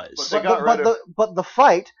was. But the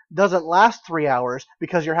fight doesn't last 3 hours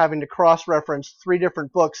because you're having to cross-reference 3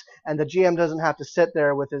 different books, and the GM doesn't have to sit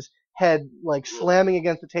there with his head like slamming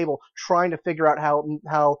against the table trying to figure out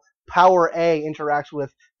how power A interacts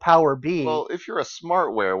with power B. Well, if you're a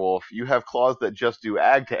smart werewolf, you have claws that just do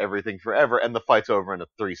ag to everything forever, and the fight's over in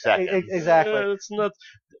 3 seconds. Exactly. It's not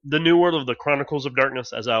the new world of the Chronicles of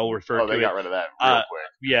Darkness, as I'll refer to it. Oh, they got rid of that real quick.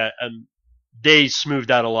 Yeah, they smoothed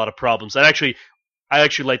out a lot of problems. And I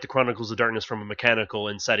actually like the Chronicles of Darkness from a mechanical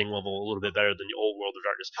and setting level a little bit better than the old World of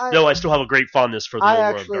Darkness. I still have a great fondness for the old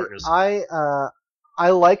World of Darkness. I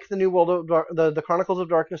like the new World of the Chronicles of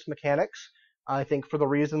Darkness mechanics. I think for the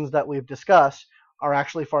reasons that we've discussed are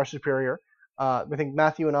actually far superior. I think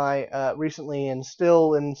Matthew and I recently and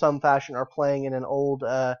still in some fashion are playing in an old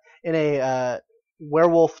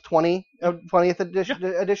Werewolf 20th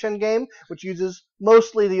edition game, which uses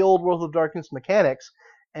mostly the old World of Darkness mechanics.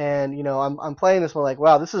 And I'm playing this one like,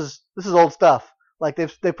 wow, this is old stuff. Like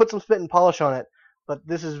they put some spit and polish on it, but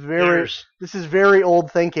this is very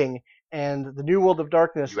old thinking. And the new World of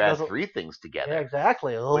Darkness. You add 3 things together. Yeah,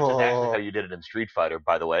 exactly. Which is actually how you did it in Street Fighter,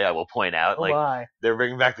 by the way. I will point out, they're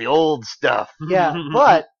bringing back the old stuff. Yeah,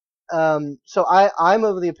 but so I'm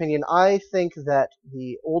of the opinion. I think that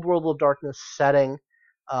the old World of Darkness setting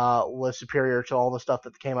was superior to all the stuff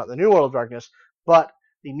that came out in the new World of Darkness. But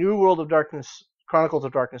the new World of Darkness, Chronicles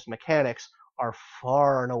of Darkness mechanics are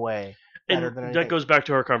far and away. And that goes back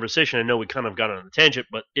to our conversation. I know we kind of got on a tangent,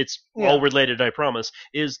 but it's all related, I promise,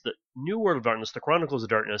 is the new World of Darkness, the Chronicles of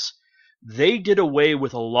Darkness, they did away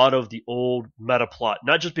with a lot of the old meta plot,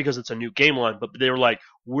 not just because it's a new game line, but they were like,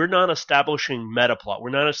 we're not establishing meta plot.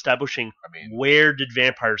 We're not establishing where did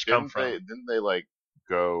vampires come from. Didn't they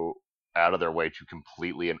go out of their way to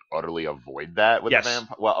completely and utterly avoid that with the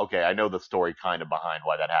vampire? Well, okay, I know the story kind of behind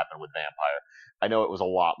why that happened with Vampire. I know it was a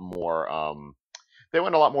lot more... They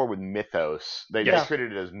went a lot more with mythos. They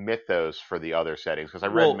treated it as mythos for the other settings, because I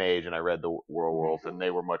read Mage and I read the Werewolf, and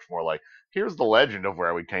they were much more like, here's the legend of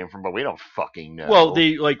where we came from, but we don't fucking know. Well,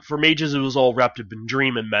 for Mages, it was all wrapped up in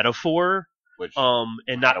dream and metaphor,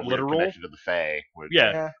 and not literal. Connection to the Fae.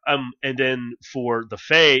 And then for the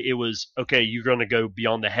Fae, it was, okay, you're going to go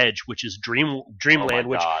beyond the hedge, which is Dreamland,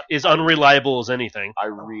 which is unreliable as anything. I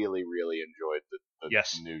really, really enjoyed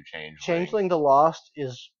the new Changeling. Changeling the Lost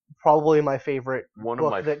is probably my favorite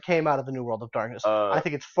book that came out of the New World of Darkness. I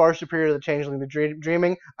think it's far superior to the Changeling the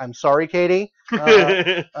Dreaming. I'm sorry, Katie.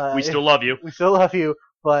 We still love you. We still love you,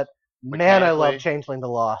 but man, I love Changeling the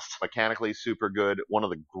Lost. Mechanically super good. One of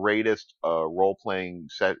the greatest role-playing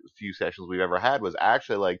few sessions we've ever had was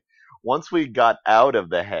actually once we got out of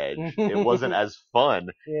the hedge, it wasn't as fun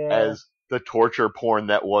as the torture porn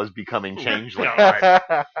that was becoming Changeling.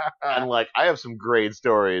 And I have some great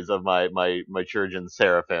stories of my Churgeon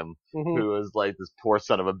Seraphim, who was this poor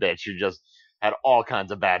son of a bitch who just had all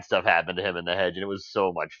kinds of bad stuff happen to him in the hedge, and it was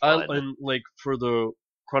so much fun. And for the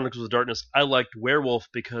Chronicles of Darkness, I liked Werewolf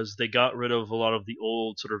because they got rid of a lot of the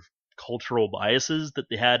old sort of cultural biases that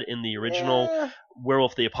they had in the original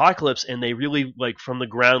Werewolf the Apocalypse, and they really from the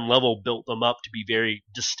ground level built them up to be very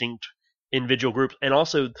distinct individual groups. And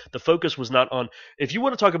also the focus was not on, if you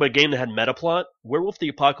want to talk about a game that had meta plot, Werewolf the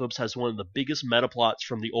Apocalypse has one of the biggest meta plots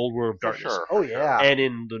from the old World of Darkness. Sure. Oh yeah. And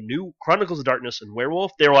in the new Chronicles of Darkness and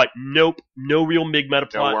Werewolf, they were like, nope, no real big meta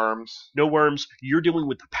plot. No worms. You're dealing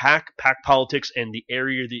with the pack politics, and the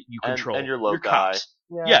area that you control. And your low cops.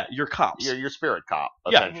 Yeah, you're cops. You're your spirit cop,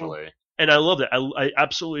 essentially. Yeah. And I love that. I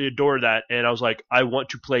absolutely adore that. And I was like, I want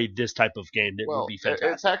to play this type of game. That would be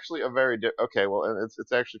fantastic. It's actually a very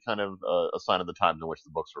it's actually kind of a sign of the times in which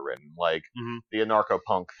the books were written. The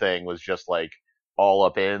anarcho-punk thing was just all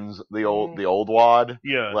up ends the old wad.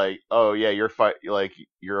 Yeah.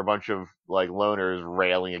 You're a bunch of loners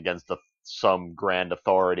railing against some grand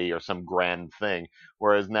authority or some grand thing,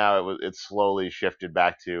 whereas now it's slowly shifted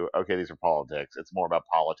back to, okay, these are politics. It's more about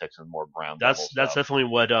politics and more ground level stuff. That's definitely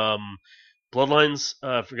what Bloodlines,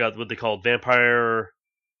 I forgot what they called, Vampire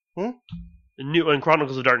New and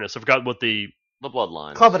Chronicles of Darkness. I forgot what the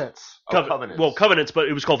Bloodlines. Covenants. Covenants. Well, Covenants, but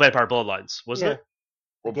it was called Vampire Bloodlines, wasn't it?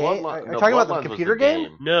 Well, Are you talking about the computer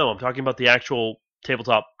game? No, I'm talking about the actual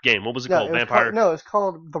tabletop game. What was it called? Vampire? It's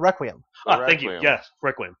called The Requiem. Thank you. Yes,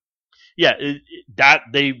 Requiem. Yeah,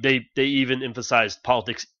 they even emphasized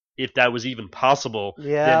politics, if that was even possible,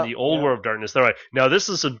 than the old World of Darkness. They're like, no, this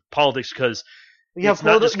is some politics because it's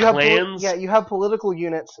not just clans. You have political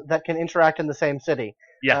units that can interact in the same city.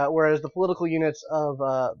 Yeah. Whereas the political units of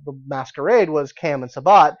the Masquerade was Cam and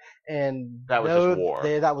Sabat, and That was just war.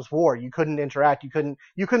 That was war. You couldn't interact.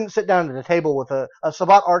 You couldn't sit down at a table with a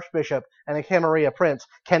Sabat Archbishop and a Camarilla Prince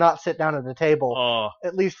cannot sit down at a table,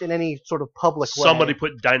 at least in any sort of public way. Somebody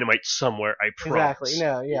put dynamite somewhere, I promise. Exactly.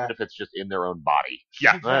 No, yeah. Even if it's just in their own body.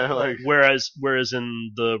 Yeah. Exactly. Whereas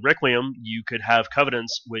in the Requiem, you could have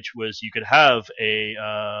covenants, which was you could have a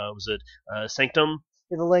Sanctum.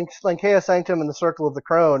 The Lankea Sanctum and the Circle of the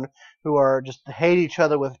Crone, who are just hate each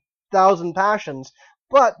other with 1,000 passions,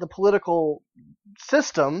 but the political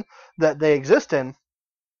system that they exist in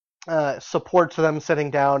supports them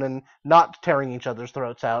sitting down and not tearing each other's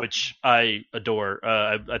throats out. Which I adore.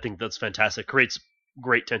 I think that's fantastic. Creates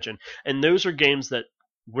great tension. And those are games that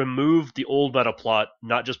removed the old meta plot,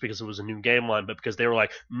 not just because it was a new game line, but because they were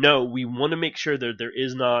like, no, we want to make sure that there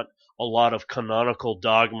is not a lot of canonical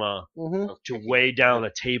dogma to weigh down a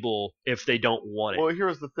table if they don't want it. Well,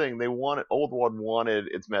 here's the thing. Old One wanted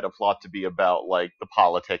its meta plot to be about, like, the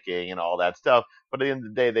politicking and all that stuff, but at the end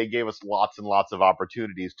of the day, they gave us lots and lots of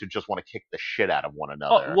opportunities to just want to kick the shit out of one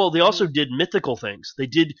another. Oh, well, they also did mythical things. They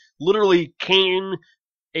did literally Cain,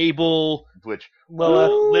 Abel,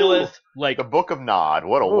 Lilith, like the Book of Nod.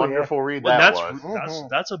 What a wonderful read that was.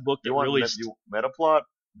 That's a book that really meta plot.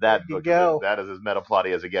 That book that is as meta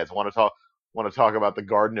plotty as it gets. Want to talk about the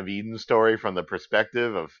Garden of Eden story from the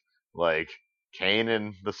perspective of, like, Cain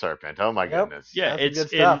and the serpent. Oh my goodness. Yeah, it's good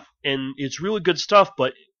stuff. And it's really good stuff,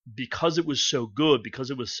 but because it was so good, because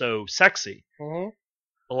it was so sexy,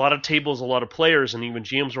 a lot of tables, a lot of players, and even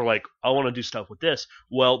GMs were like, I want to do stuff with this.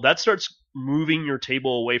 Well, that starts moving your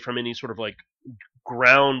table away from any sort of, like,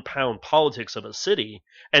 ground pound politics of a city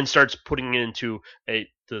and starts putting it into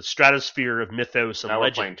the stratosphere of mythos and now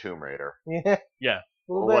legend. We're playing Tomb Raider. Yeah.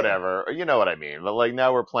 Or whatever. You know what I mean. But, like,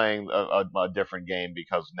 now we're playing a different game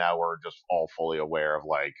because now we're just all fully aware of,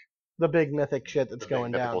 like, the big mythic shit that's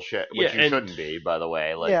going down. Shit, which you shouldn't be, by the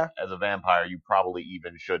way. Like, as a vampire, you probably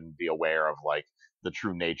even shouldn't be aware of, like, the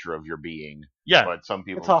true nature of your being. Yeah. But some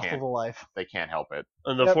people it's hostile to life. They can't help it.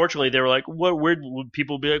 And unfortunately, they were like, where would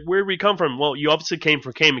people be like, where did we come from? Well, you obviously came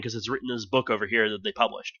from Cain because it's written in this book over here that they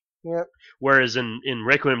published. Yep. Whereas in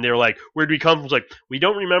Requiem, they were like, where did we come from? It's like, we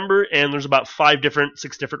don't remember, and there's about 6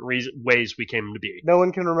 different ways we came to be. No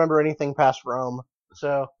one can remember anything past Rome,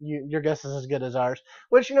 so your guess is as good as ours.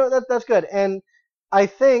 Which, that's good. And I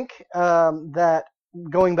think that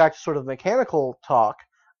going back to sort of mechanical talk,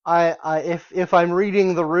 if I'm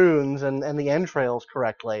reading the runes and the entrails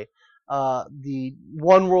correctly, the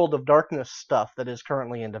One World of Darkness stuff that is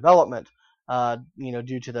currently in development,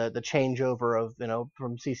 due to the changeover of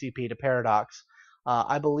from CCP to Paradox,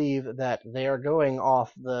 I believe that they are going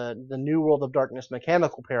off the New World of Darkness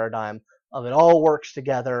mechanical paradigm of it all works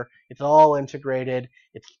together, it's all integrated,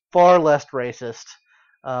 it's far less racist.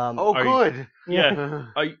 Good. Yeah.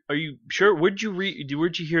 Are you sure? Where'd you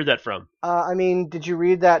hear that from? I mean, did you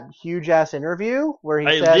read that huge ass interview where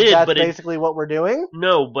he said that's basically what we're doing?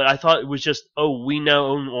 No, but I thought it was just, we now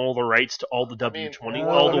own all the rights to all the W20,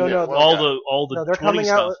 all the they're 20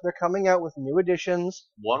 stuff. They're coming out with new editions.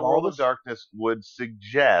 One World of Darkness would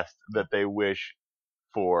suggest that they wish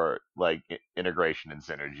for, like, integration and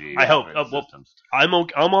synergy. I hope. Systems. I'm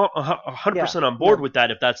 100% on board with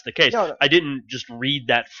that if that's the case. I didn't just read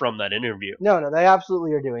that from that interview. No, they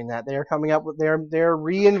absolutely are doing that. They are coming up with they're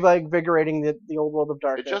reinvigorating the old World of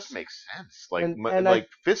Darkness. It just makes sense. Like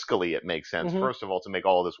fiscally, it makes sense. First of all, to make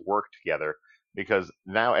all this work together, because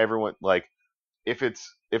now everyone, like, if it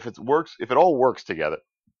all works together,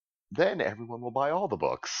 then everyone will buy all the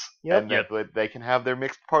books. Yep. And they can have their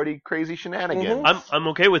mixed party crazy shenanigans. I'm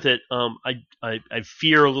okay with it. I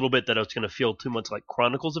fear a little bit that it's going to feel too much like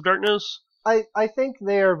Chronicles of Darkness. I think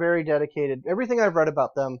they are very dedicated. Everything I've read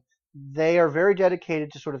about them, they are very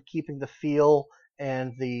dedicated to sort of keeping the feel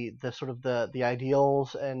and the sort of the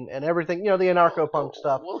ideals and everything, the anarcho-punk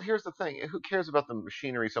stuff. Well, here's the thing. Who cares about the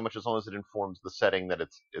machinery so much as long as it informs the setting that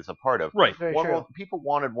it's a part of? Right. People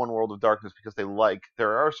wanted One World of Darkness because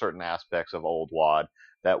there are certain aspects of Old WoD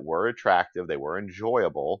that were attractive, they were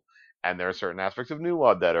enjoyable, and there are certain aspects of New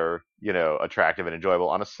WoD that are, attractive and enjoyable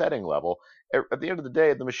on a setting level. At the end of the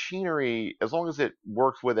day, the machinery, as long as it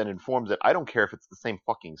works with and informs it, I don't care if it's the same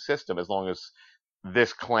fucking system, as long as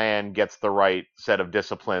this clan gets the right set of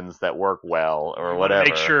disciplines that work well, or whatever.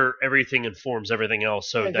 Make sure everything informs everything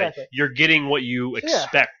else, so that you're getting what you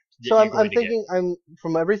expect. So I'm thinking,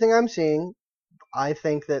 from everything I'm seeing, I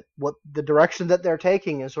think that what the direction that they're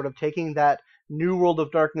taking is sort of taking that New World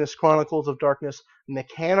of Darkness, Chronicles of Darkness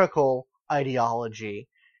mechanical ideology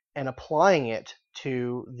and applying it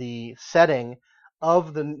to the setting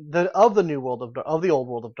of the New World of the Old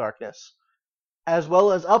World of Darkness. as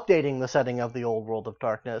well as updating the setting of the old World of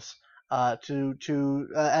Darkness.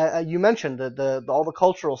 You mentioned all the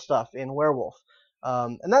cultural stuff in Werewolf,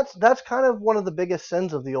 and that's kind of one of the biggest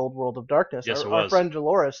sins of the old World of Darkness. Yes, Our friend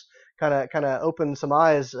Dolores kind of opened some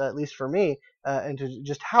eyes, at least for me, into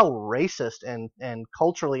just how racist and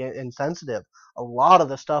culturally insensitive a lot of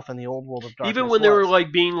the stuff in the old World of Darkness. Even when they were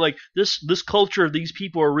like being like this culture, these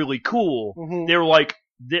people are really cool. Mm-hmm. They were like.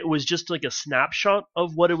 It was just like a snapshot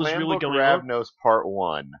of what it was really going on. Ravnos Part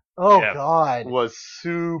 1 God. was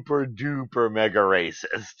super duper mega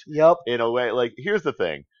racist. Yep. In a way, like, here's the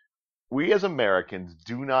thing. We as Americans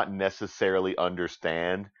do not necessarily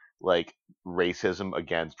understand, like, racism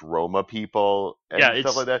against Roma people and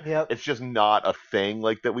stuff like that. Yep. It's just not a thing,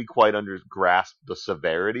 like, that we quite grasp the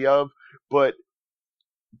severity of. But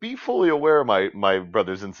be fully aware, my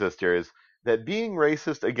brothers and sisters, that being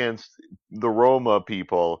racist against the Roma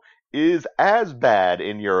people is as bad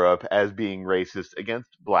in Europe as being racist against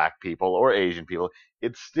black people or Asian people.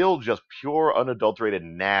 It's still just pure, unadulterated,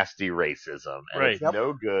 nasty racism. And right. It's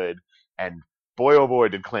no good. And boy, oh boy,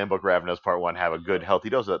 did Clan Book Ravnos Part 1 have a good, healthy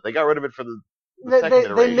dose of it. They got rid of it for the second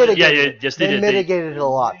iteration. They mitigated it. Yes, they did. Mitigated it a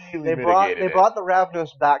lot. They brought the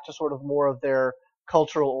Ravnos back to sort of more of their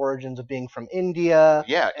cultural origins of being from India.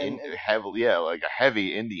 Yeah, like a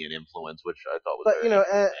heavy Indian influence, which I thought was.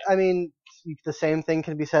 But I mean, the same thing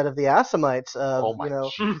can be said of the Assamites.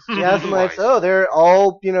 The Assamites. They're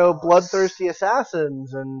all bloodthirsty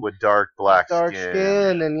assassins and with dark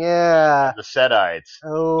skin, and yeah. The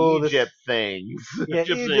Setites. Egypt things. Yeah,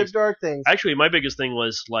 Egypt dark things. Actually, my biggest thing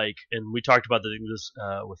was like, and we talked about this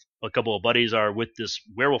with a couple of buddies with this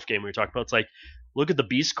werewolf game we were talking about. It's like, look at the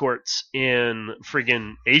beast courts in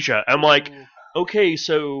friggin' Asia. I'm like, okay,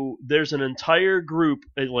 so there's an entire group,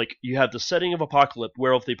 like you have the setting of Apocalypse,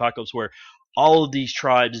 Werewolf the Apocalypse, where all of these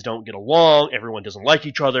tribes don't get along, everyone doesn't like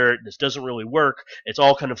each other, this doesn't really work, it's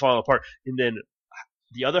all kind of falling apart. And then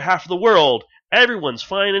the other half of the world, everyone's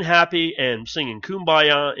fine and happy and singing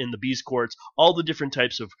Kumbaya in the beast courts, all the different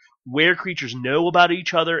types of where creatures know about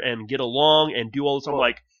each other and get along and do all this. I'm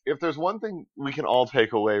like, if there's one thing we can all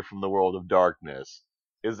take away from the World of Darkness,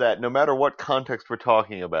 is that no matter what context we're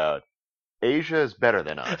talking about, Asia is better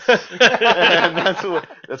than us. And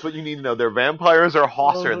that's what you need to know. Their vampires are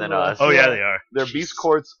hosser than us. Oh, yeah, they are. Their beast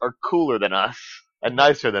courts are cooler than us and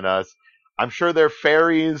nicer than us. I'm sure their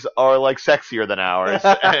fairies are, like, sexier than ours.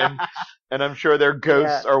 And I'm sure their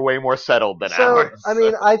ghosts are way more settled than ours. I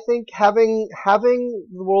mean, I think having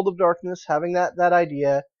the World of Darkness, having that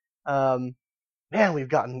idea, man, we've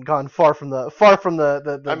gone far from the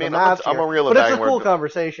maps I'm here. a real but it's a cool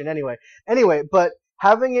conversation anyway. But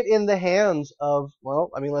having it in the hands of,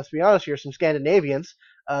 let's be honest here, some Scandinavians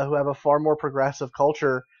who have a far more progressive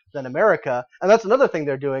culture than America, and that's another thing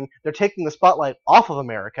they're doing. They're taking the spotlight off of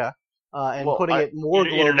America and putting it more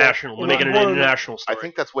international. They're making it an international story. I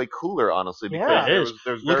think that's way cooler, honestly. Because it is.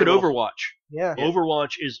 Look at Overwatch. Yeah.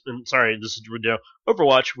 Overwatch is.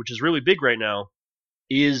 Overwatch, which is really big right now,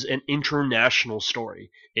 is an international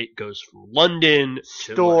story. It goes from London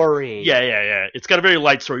to story. Yeah. It's got a very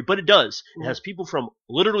light story, but it does. It has people from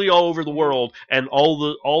literally all over the world, and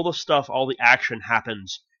all the stuff, all the action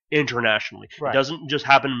happens internationally. Right. It doesn't just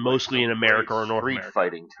happen mostly in America or North America. Street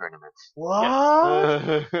fighting tournaments. What?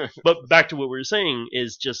 Yeah. But back to what we were saying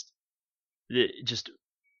is just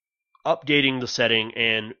updating the setting,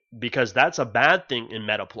 and because that's a bad thing in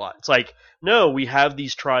meta plot. It's like, no, we have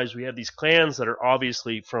these tribes, we have these clans that are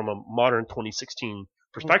obviously from a modern 2016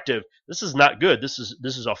 perspective. This is not good. This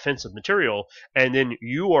is offensive material, and then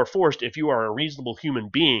you are forced, if you are a reasonable human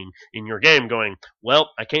being in your game, going, well,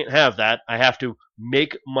 I can't have that. I have to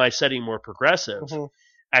make my setting more progressive. Mm-hmm.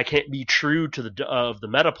 I can't be true to the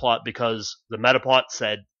meta plot because the meta plot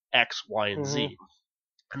said X, Y, and Z.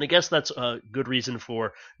 And I guess that's a good reason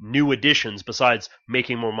for new additions, besides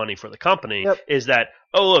making more money for the company, is that,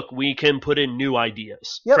 look, we can put in new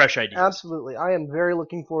ideas, fresh ideas. Absolutely. I am very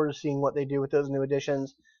looking forward to seeing what they do with those new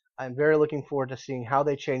additions. I'm very looking forward to seeing how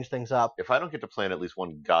they change things up. If I don't get to play in at least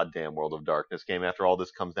one goddamn World of Darkness game after all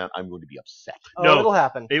this comes down, I'm going to be upset. No, it'll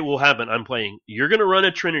happen. It will happen. I'm playing. You're going to run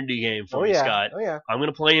a Trinity game for me, Scott. Oh, yeah. I'm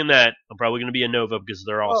going to play in that. I'm probably going to be a Nova because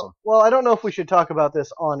they're awesome. Well, I don't know if we should talk about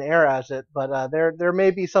this on air but there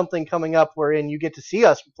may be something coming up wherein you get to see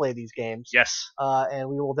us play these games. Yes. And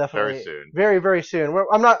we will definitely very soon. Very, very soon. We're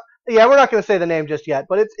not going to say the name just yet,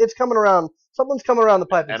 but it's coming around. Something's coming around the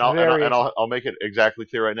pipe. I'll make it exactly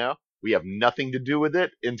clear right now. We have nothing to do with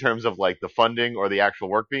it in terms of like the funding or the actual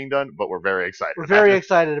work being done, but we're very excited. We're very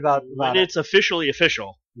excited about when it's officially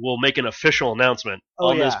official. We'll make an official announcement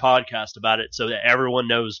on this podcast about it so that everyone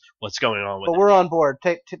knows what's going on with it. But we're on board.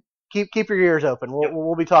 keep your ears open.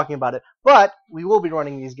 We'll be talking about it, but we will be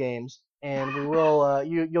running these games, and we will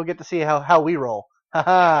you'll get to see how we roll.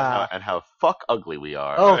 And how fuck ugly we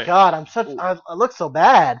are. Oh right? God, I look so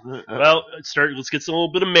bad. Well, let's get some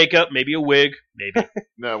little bit of makeup, maybe a wig, maybe.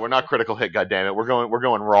 No, we're not critical hit. Goddammit, we're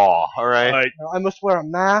going raw. All right. All right. I must wear a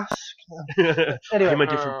mask. Anyway. I'm a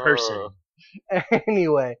different person.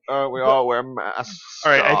 Anyway. We all wear masks.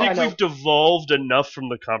 All right, I think we've devolved enough from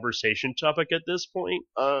the conversation topic at this point.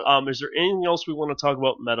 Is there anything else we want to talk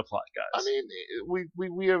about Metaplot, guys? I mean,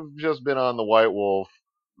 we have just been on the White Wolf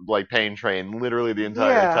pain train literally the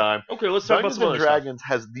entire time. Okay, let's talk about some Dungeons & Dragons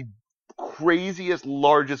has the craziest,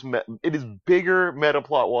 largest. It is bigger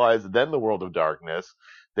metaplot wise than the World of Darkness.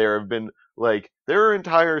 There have been there are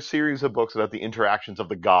entire series of books about the interactions of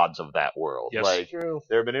the gods of that world. Yes. True.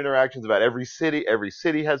 There have been interactions about every city. Every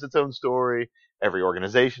city has its own story. Every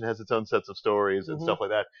organization has its own sets of stories and stuff like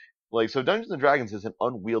that. So Dungeons & Dragons is an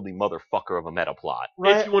unwieldy motherfucker of a meta plot.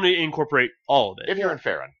 Right. If you want to incorporate all of it. If you're in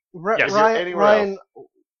Farron. Yes. Ryan,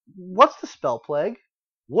 what's the spell plague?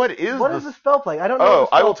 What is the spell plague? I don't know.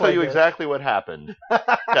 I will tell you exactly what happened.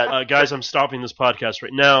 Guys, I'm stopping this podcast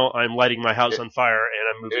right now. I'm lighting my house on fire, and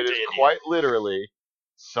I'm moving to India. It is quite literally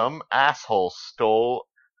some asshole stole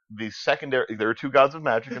the secondary. There are 2 gods of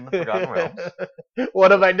magic in the Forgotten Realms.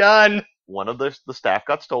 What have I done? One of the staff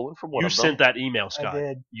got stolen from one of them. You sent that email, Scott. I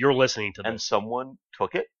did. You're listening to this. And someone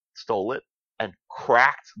took it, stole it, and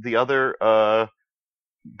cracked the other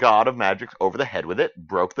god of magic over the head with it,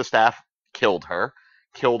 broke the staff, killed her,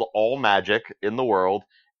 killed all magic in the world,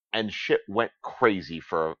 and shit went crazy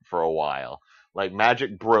for a while.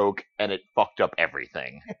 Magic broke, and it fucked up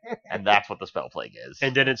everything. And that's what the spell plague is.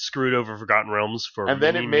 And then it screwed over Forgotten Realms for an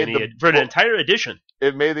entire edition.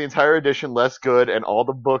 It made the entire edition less good, and all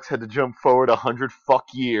the books had to jump forward 100 fuck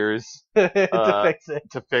years to fix it.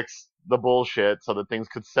 To fix the bullshit so that things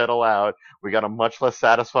could settle out. We got a much less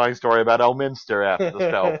satisfying story about Elminster after the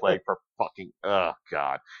spell plague for fucking... Oh,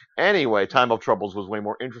 God. Anyway, Time of Troubles was way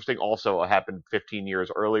more interesting. Also, it happened 15 years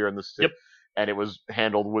earlier in the... Yep. And it was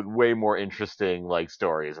handled with way more interesting,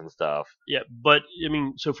 stories and stuff. Yeah, but, I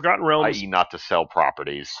mean, so Forgotten Realms... i.e. not to sell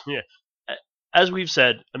properties. Yeah. As we've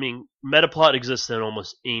said, I mean, metaplot exists in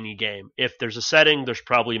almost any game. If there's a setting, there's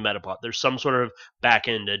probably a metaplot. There's some sort of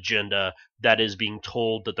back-end agenda that is being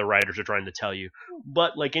told that the writers are trying to tell you.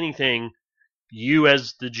 But like anything, you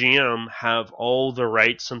as the GM have all the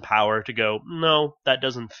rights and power to go, no, that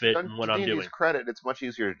doesn't fit in what I'm doing. To credit, it's much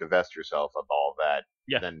easier to divest yourself of all that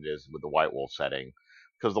than it is with the White Wolf setting.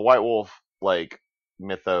 Because the White Wolf,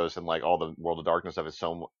 mythos and all the World of Darkness stuff is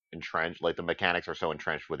so entrenched, the mechanics are so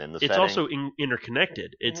entrenched within the setting. It's also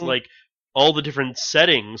interconnected. It's all the different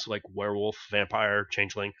settings, like werewolf, vampire,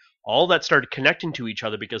 changeling, all that started connecting to each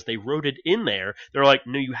other because they wrote it in there. They're like,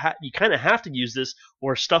 no, you kind of have to use this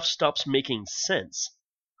or stuff stops making sense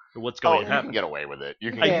for what's going to happen. You can get away with it.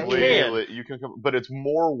 You can but it's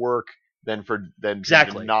more work than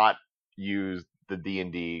to not use the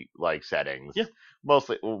D&D settings. Yeah.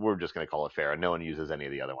 Mostly, we're just going to call it fair, and no one uses any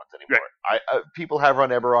of the other ones anymore. Right. People have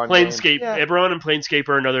run Eberron. Planescape, Eberron and Planescape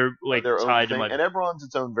are another tied to my. And Eberron's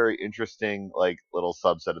its own very interesting little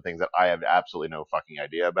subset of things that I have absolutely no fucking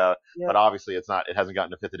idea about. Yeah. But obviously, it's not. It hasn't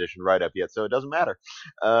gotten a 5th edition write-up yet, so it doesn't matter.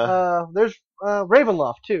 There's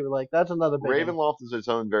Ravenloft too. That's another big Ravenloft is its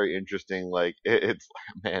own very interesting. It's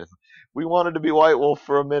man. We wanted to be White Wolf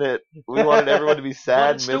for a minute. We wanted everyone to be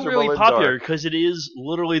sad, it's miserable, still really and popular dark. because it is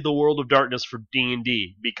literally the World of Darkness for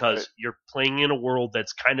D&D because you're playing in a world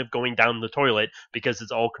that's kind of going down the toilet because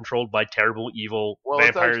it's all controlled by terrible, evil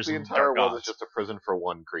vampires the and entire dark world gods. is just a prison for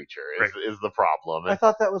one creature. Is the problem? I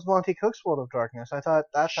thought that was Monty Cook's World of Darkness. I thought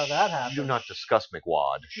that's how that happened. Do not discuss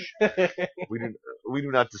McWad. we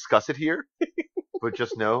do not discuss it here. But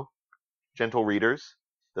just know, gentle readers,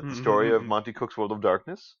 that the story of Monty Cook's World of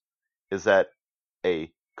Darkness is that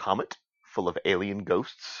a comet full of alien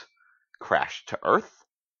ghosts crashed to Earth,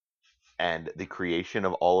 and the creation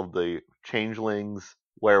of all of the changelings,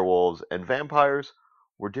 werewolves, and vampires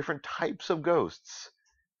were different types of ghosts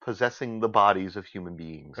possessing the bodies of human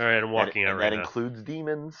beings. All right, I'm walking out right now. That includes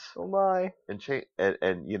demons. Oh my! And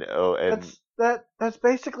that's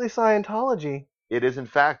basically Scientology. It is in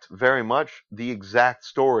fact very much the exact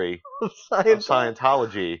story of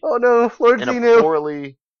Scientology. Oh no, Lord in Xenu. A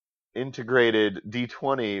poorly integrated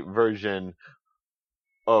D20 version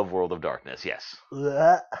of World of Darkness. Yes.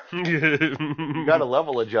 You got a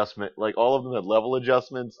level adjustment. All of them had level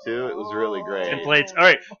adjustments too. It was really great. Templates. All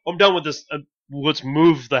right, I'm done with this. Let's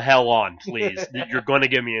move the hell on, please. You're going to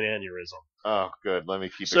give me an aneurysm. Oh, good. Let me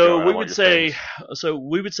keep it going. We would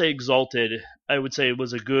say Exalted. I would say it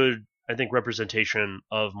was a good I think, representation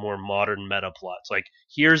of more modern meta plots. Like,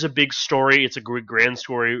 here's a big story, it's a grand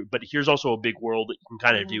story, but here's also a big world that you can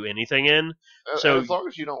kind of do anything in. So as long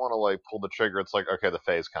as you don't want to like pull the trigger, it's like, okay, the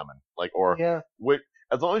Fae's coming, like, or Yeah.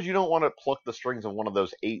 as long as you don't want to pluck the strings of one of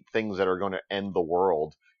those 8 things that are going to end the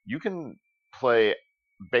world, you can play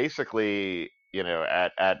basically,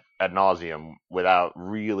 at nauseum without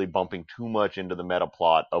really bumping too much into the meta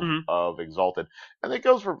plot of Exalted, and that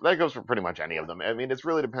goes for pretty much any of them. I mean, it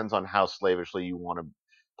really depends on how slavishly you want to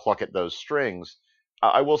pluck at those strings.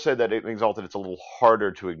 I will say that in Exalted, it's a little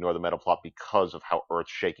harder to ignore the meta plot because of how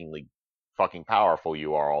earth-shakingly fucking powerful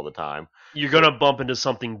you are all the time. You're gonna bump into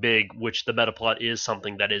something big, which the meta plot is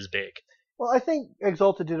something that is big. Well, I think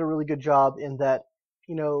Exalted did a really good job in that,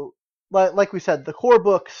 like we said, the core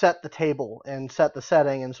book set the table and set the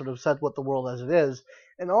setting and sort of set what the world as it is,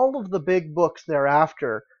 and all of the big books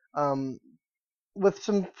thereafter, with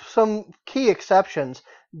some key exceptions,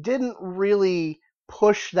 didn't really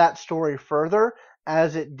push that story further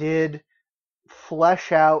as it did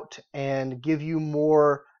flesh out and give you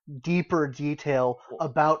more deeper detail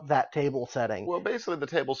about that table setting. Well, basically the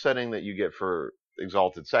table setting that you get for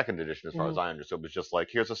Exalted 2nd Edition, as far as I understood, was just like,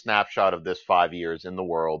 here's a snapshot of this 5 years in the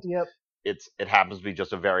world. Yep. It happens to be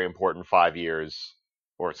just a very important 5 years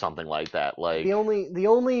or something like that. Like the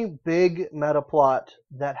only big meta plot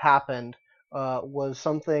that happened was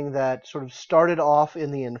something that sort of started off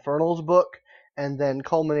in the Infernals book and then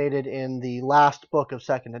culminated in the last book of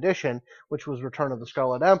 2nd Edition, which was Return of the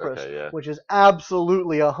Scarlet Empress, which is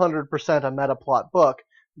absolutely 100% a meta plot book,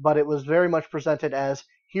 but it was very much presented as,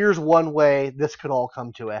 here's one way this could all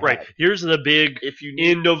come to a head. Right. Here's the big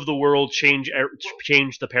end of the world change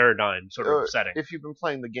the paradigm sort of setting. If you've been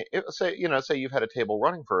playing the game, say you've had a table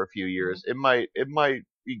running for a few years, it might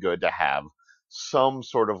be good to have some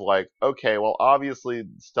sort of like, okay, well, obviously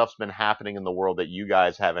stuff's been happening in the world that you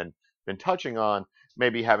guys haven't been touching on.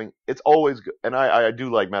 Maybe it's always good, and I do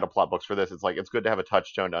like meta plot books for this. It's like, it's good to have a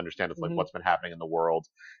touchstone to understand like what's been happening in the world,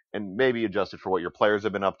 and maybe adjust it for what your players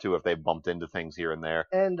have been up to if they've bumped into things here and there.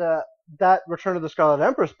 And that Return of the Scarlet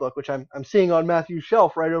Empress book, which I'm seeing on Matthew's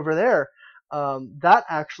shelf right over there, that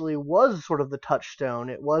actually was sort of the touchstone.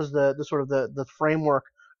 It was the sort of the framework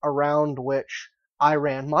around which I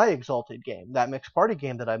ran my Exalted game, that mixed party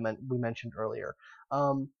game that we mentioned earlier.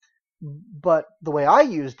 But the way I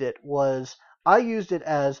used it was, I used it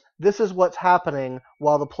as, this is what's happening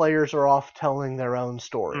while the players are off telling their own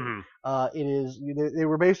story. They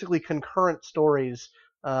were basically concurrent stories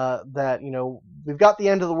that, we've got the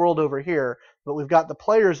end of the world over here, but we've got the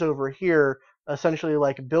players over here essentially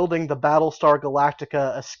like building the Battlestar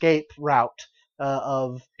Galactica escape route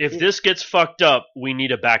of... If this gets fucked up, we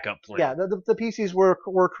need a backup plan. Yeah, the PCs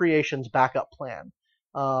were Creation's backup plan.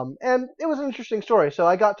 And it was an interesting story. So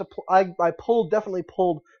I got to I definitely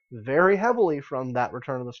pulled very heavily from that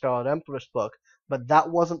Return of the Scarlet Empress book, but that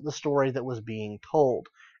wasn't the story that was being told.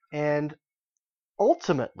 And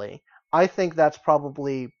ultimately, I think that's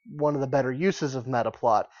probably one of the better uses of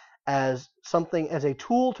Metaplot, as a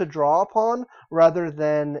tool to draw upon rather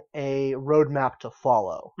than a roadmap to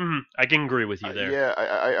follow. I can agree with you there. Yeah,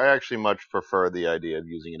 I actually much prefer the idea of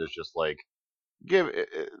using it as just like,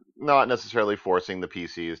 not necessarily forcing the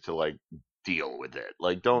PCs to like deal with it.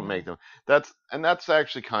 Like, don't make them. That's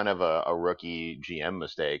actually kind of a rookie GM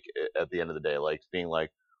mistake at the end of the day. Like, being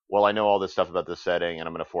like, well, I know all this stuff about this setting, and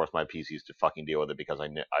I'm going to force my PCs to fucking deal with it because I've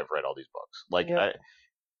read all these books. Like, yeah.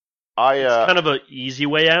 It's kind of an easy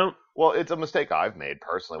way out. Well, it's a mistake I've made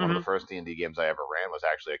personally. One of the first D&D games I ever ran was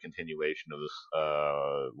actually a continuation of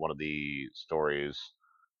this one of the stories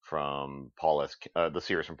from the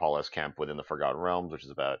series from Paul S. Kemp within the Forgotten Realms, which is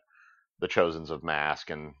about the Chosens of Mask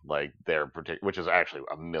and like which is actually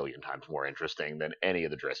a million times more interesting than any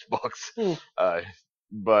of the Drizzt books.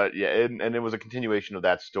 But yeah, and it was a continuation of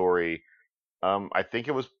that story. I think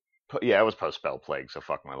it was post Spell Plague, so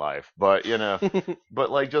fuck my life. But but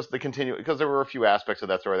like just the because there were a few aspects of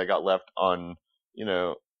that story that got left on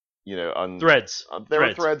threads. There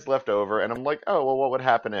were threads left over, and I'm like, oh well, what would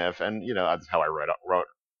happen if? And that's how I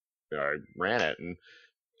ran it, and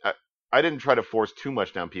I didn't try to force too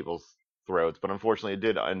much down people's throats, but unfortunately, it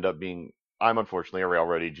did end up being. I'm unfortunately a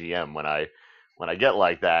railroady GM when I get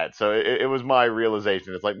like that. So it was my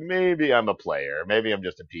realization. It's like, maybe I'm a player, maybe I'm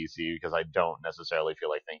just a PC because I don't necessarily feel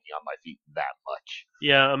like thinking on my feet that much.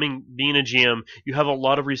 Yeah, I mean, being a GM, you have a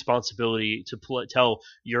lot of responsibility to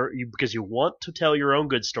because you want to tell your own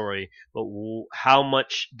good story, but how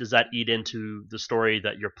much does that eat into the story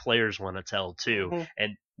that your players want to tell too?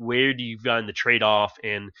 And where do you find the trade-off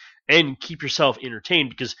and keep yourself entertained,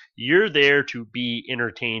 because you're there to be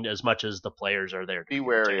entertained as much as the players are there to be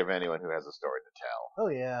wary of anyone who has a story to tell. Oh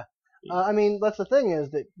yeah. I mean, that's the thing is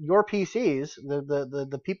that your PCs,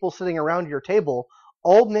 the people sitting around your table,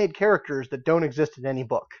 all made characters that don't exist in any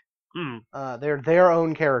book. They're their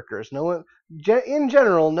own characters. No one, in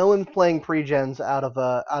general, no one's playing pre-gens out of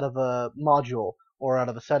a module or out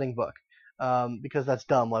of a setting book, because that's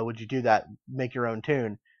dumb. Why would you do that? Make your own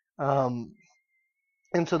tune. And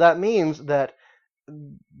so that means that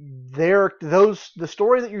the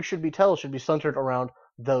story that you should be telling should be centered around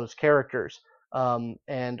those characters,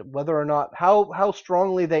 and whether or not how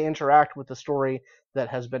strongly they interact with the story that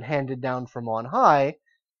has been handed down from on high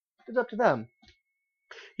is up to them.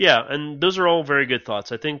 Yeah, and those are all very good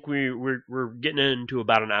thoughts. I think we're getting into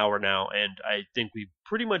about an hour now, and I think we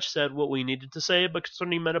pretty much said what we needed to say about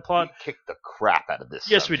concerning Metaplot. We kicked the crap out of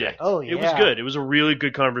this. Yes, subject. we did. Oh, yeah. It was good. It was a really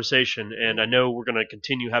good conversation, and I know we're going to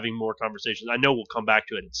continue having more conversations. I know we'll come back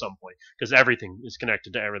to it at some point, because everything is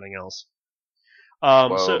connected to everything else.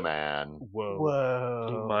 Man. Whoa.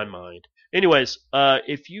 Blew my mind. Anyways,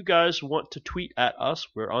 if you guys want to tweet at us,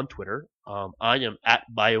 we're on Twitter. I am at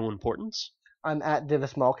BioImportance. I'm at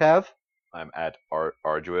Divis Malkav. I'm at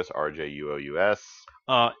Arduous, RJUOUS.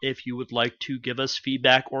 If you would like to give us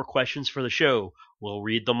feedback or questions for the show, we'll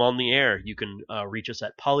read them on the air. You can reach us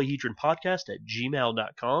at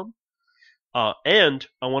polyhedronpodcast@gmail.com. And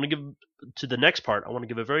I want to give, to the next part, I want to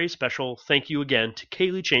give a very special thank you again to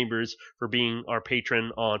Kaylee Chambers for being our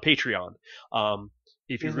patron on Patreon.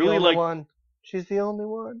 If you really like, one. She's the only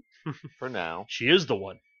one. For now. She is the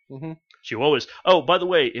one. Mm-hmm. She always. Oh, by the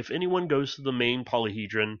way, if anyone goes to the main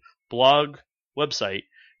Polyhedron blog website,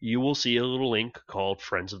 you will see a little link called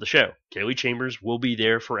Friends of the Show. Kaylee Chambers will be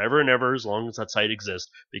there forever and ever as long as that site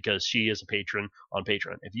exists, because she is a patron on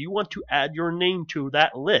Patreon. If you want to add your name to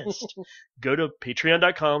that list, go to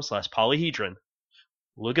patreon.com/polyhedron.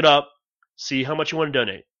 Look it up. See how much you want to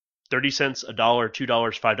donate. 30 cents, $1, $2,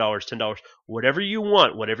 $5, $10, whatever you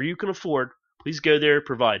want, whatever you can afford. Please go there,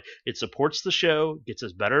 provide. It supports the show, gets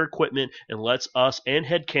us better equipment, and lets us and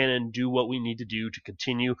Headcanon do what we need to do to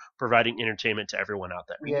continue providing entertainment to everyone out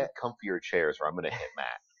there. We need comfier chairs, or I'm going to hit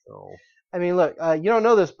Matt. So, I mean, look, you don't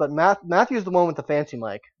know this, but Matthew's the one with the fancy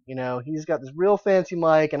mic. You know, he's got this real fancy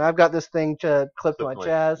mic, and I've got this thing clipped to my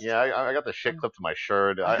chest. Yeah, I got the shit clipped to my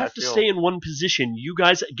shirt. I have to stay in one position. You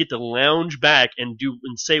guys get to lounge back and do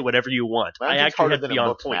and say whatever you want. I actually have to be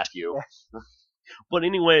on point. Matthew. But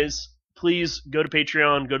anyways, please go to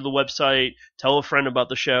Patreon, go to the website, tell a friend about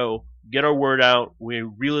the show, get our word out. We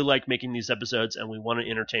really like making these episodes, and we want to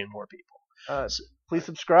entertain more people. Please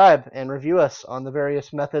subscribe and review us on the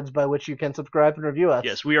various methods by which you can subscribe and review us.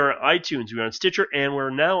 Yes, we are on iTunes, we are on Stitcher, and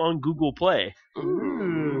we're now on Google Play.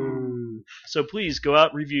 Ooh. So please go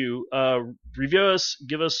out, review us,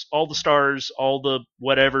 give us all the stars, all the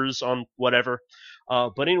whatevers on whatever.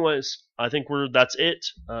 But anyways, I think that's it.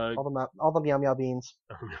 All the meow meow beans.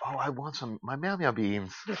 Oh, I want some my meow meow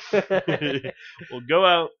beans. Well, go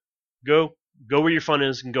out, go where your fun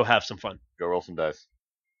is, and go have some fun. Go roll some dice.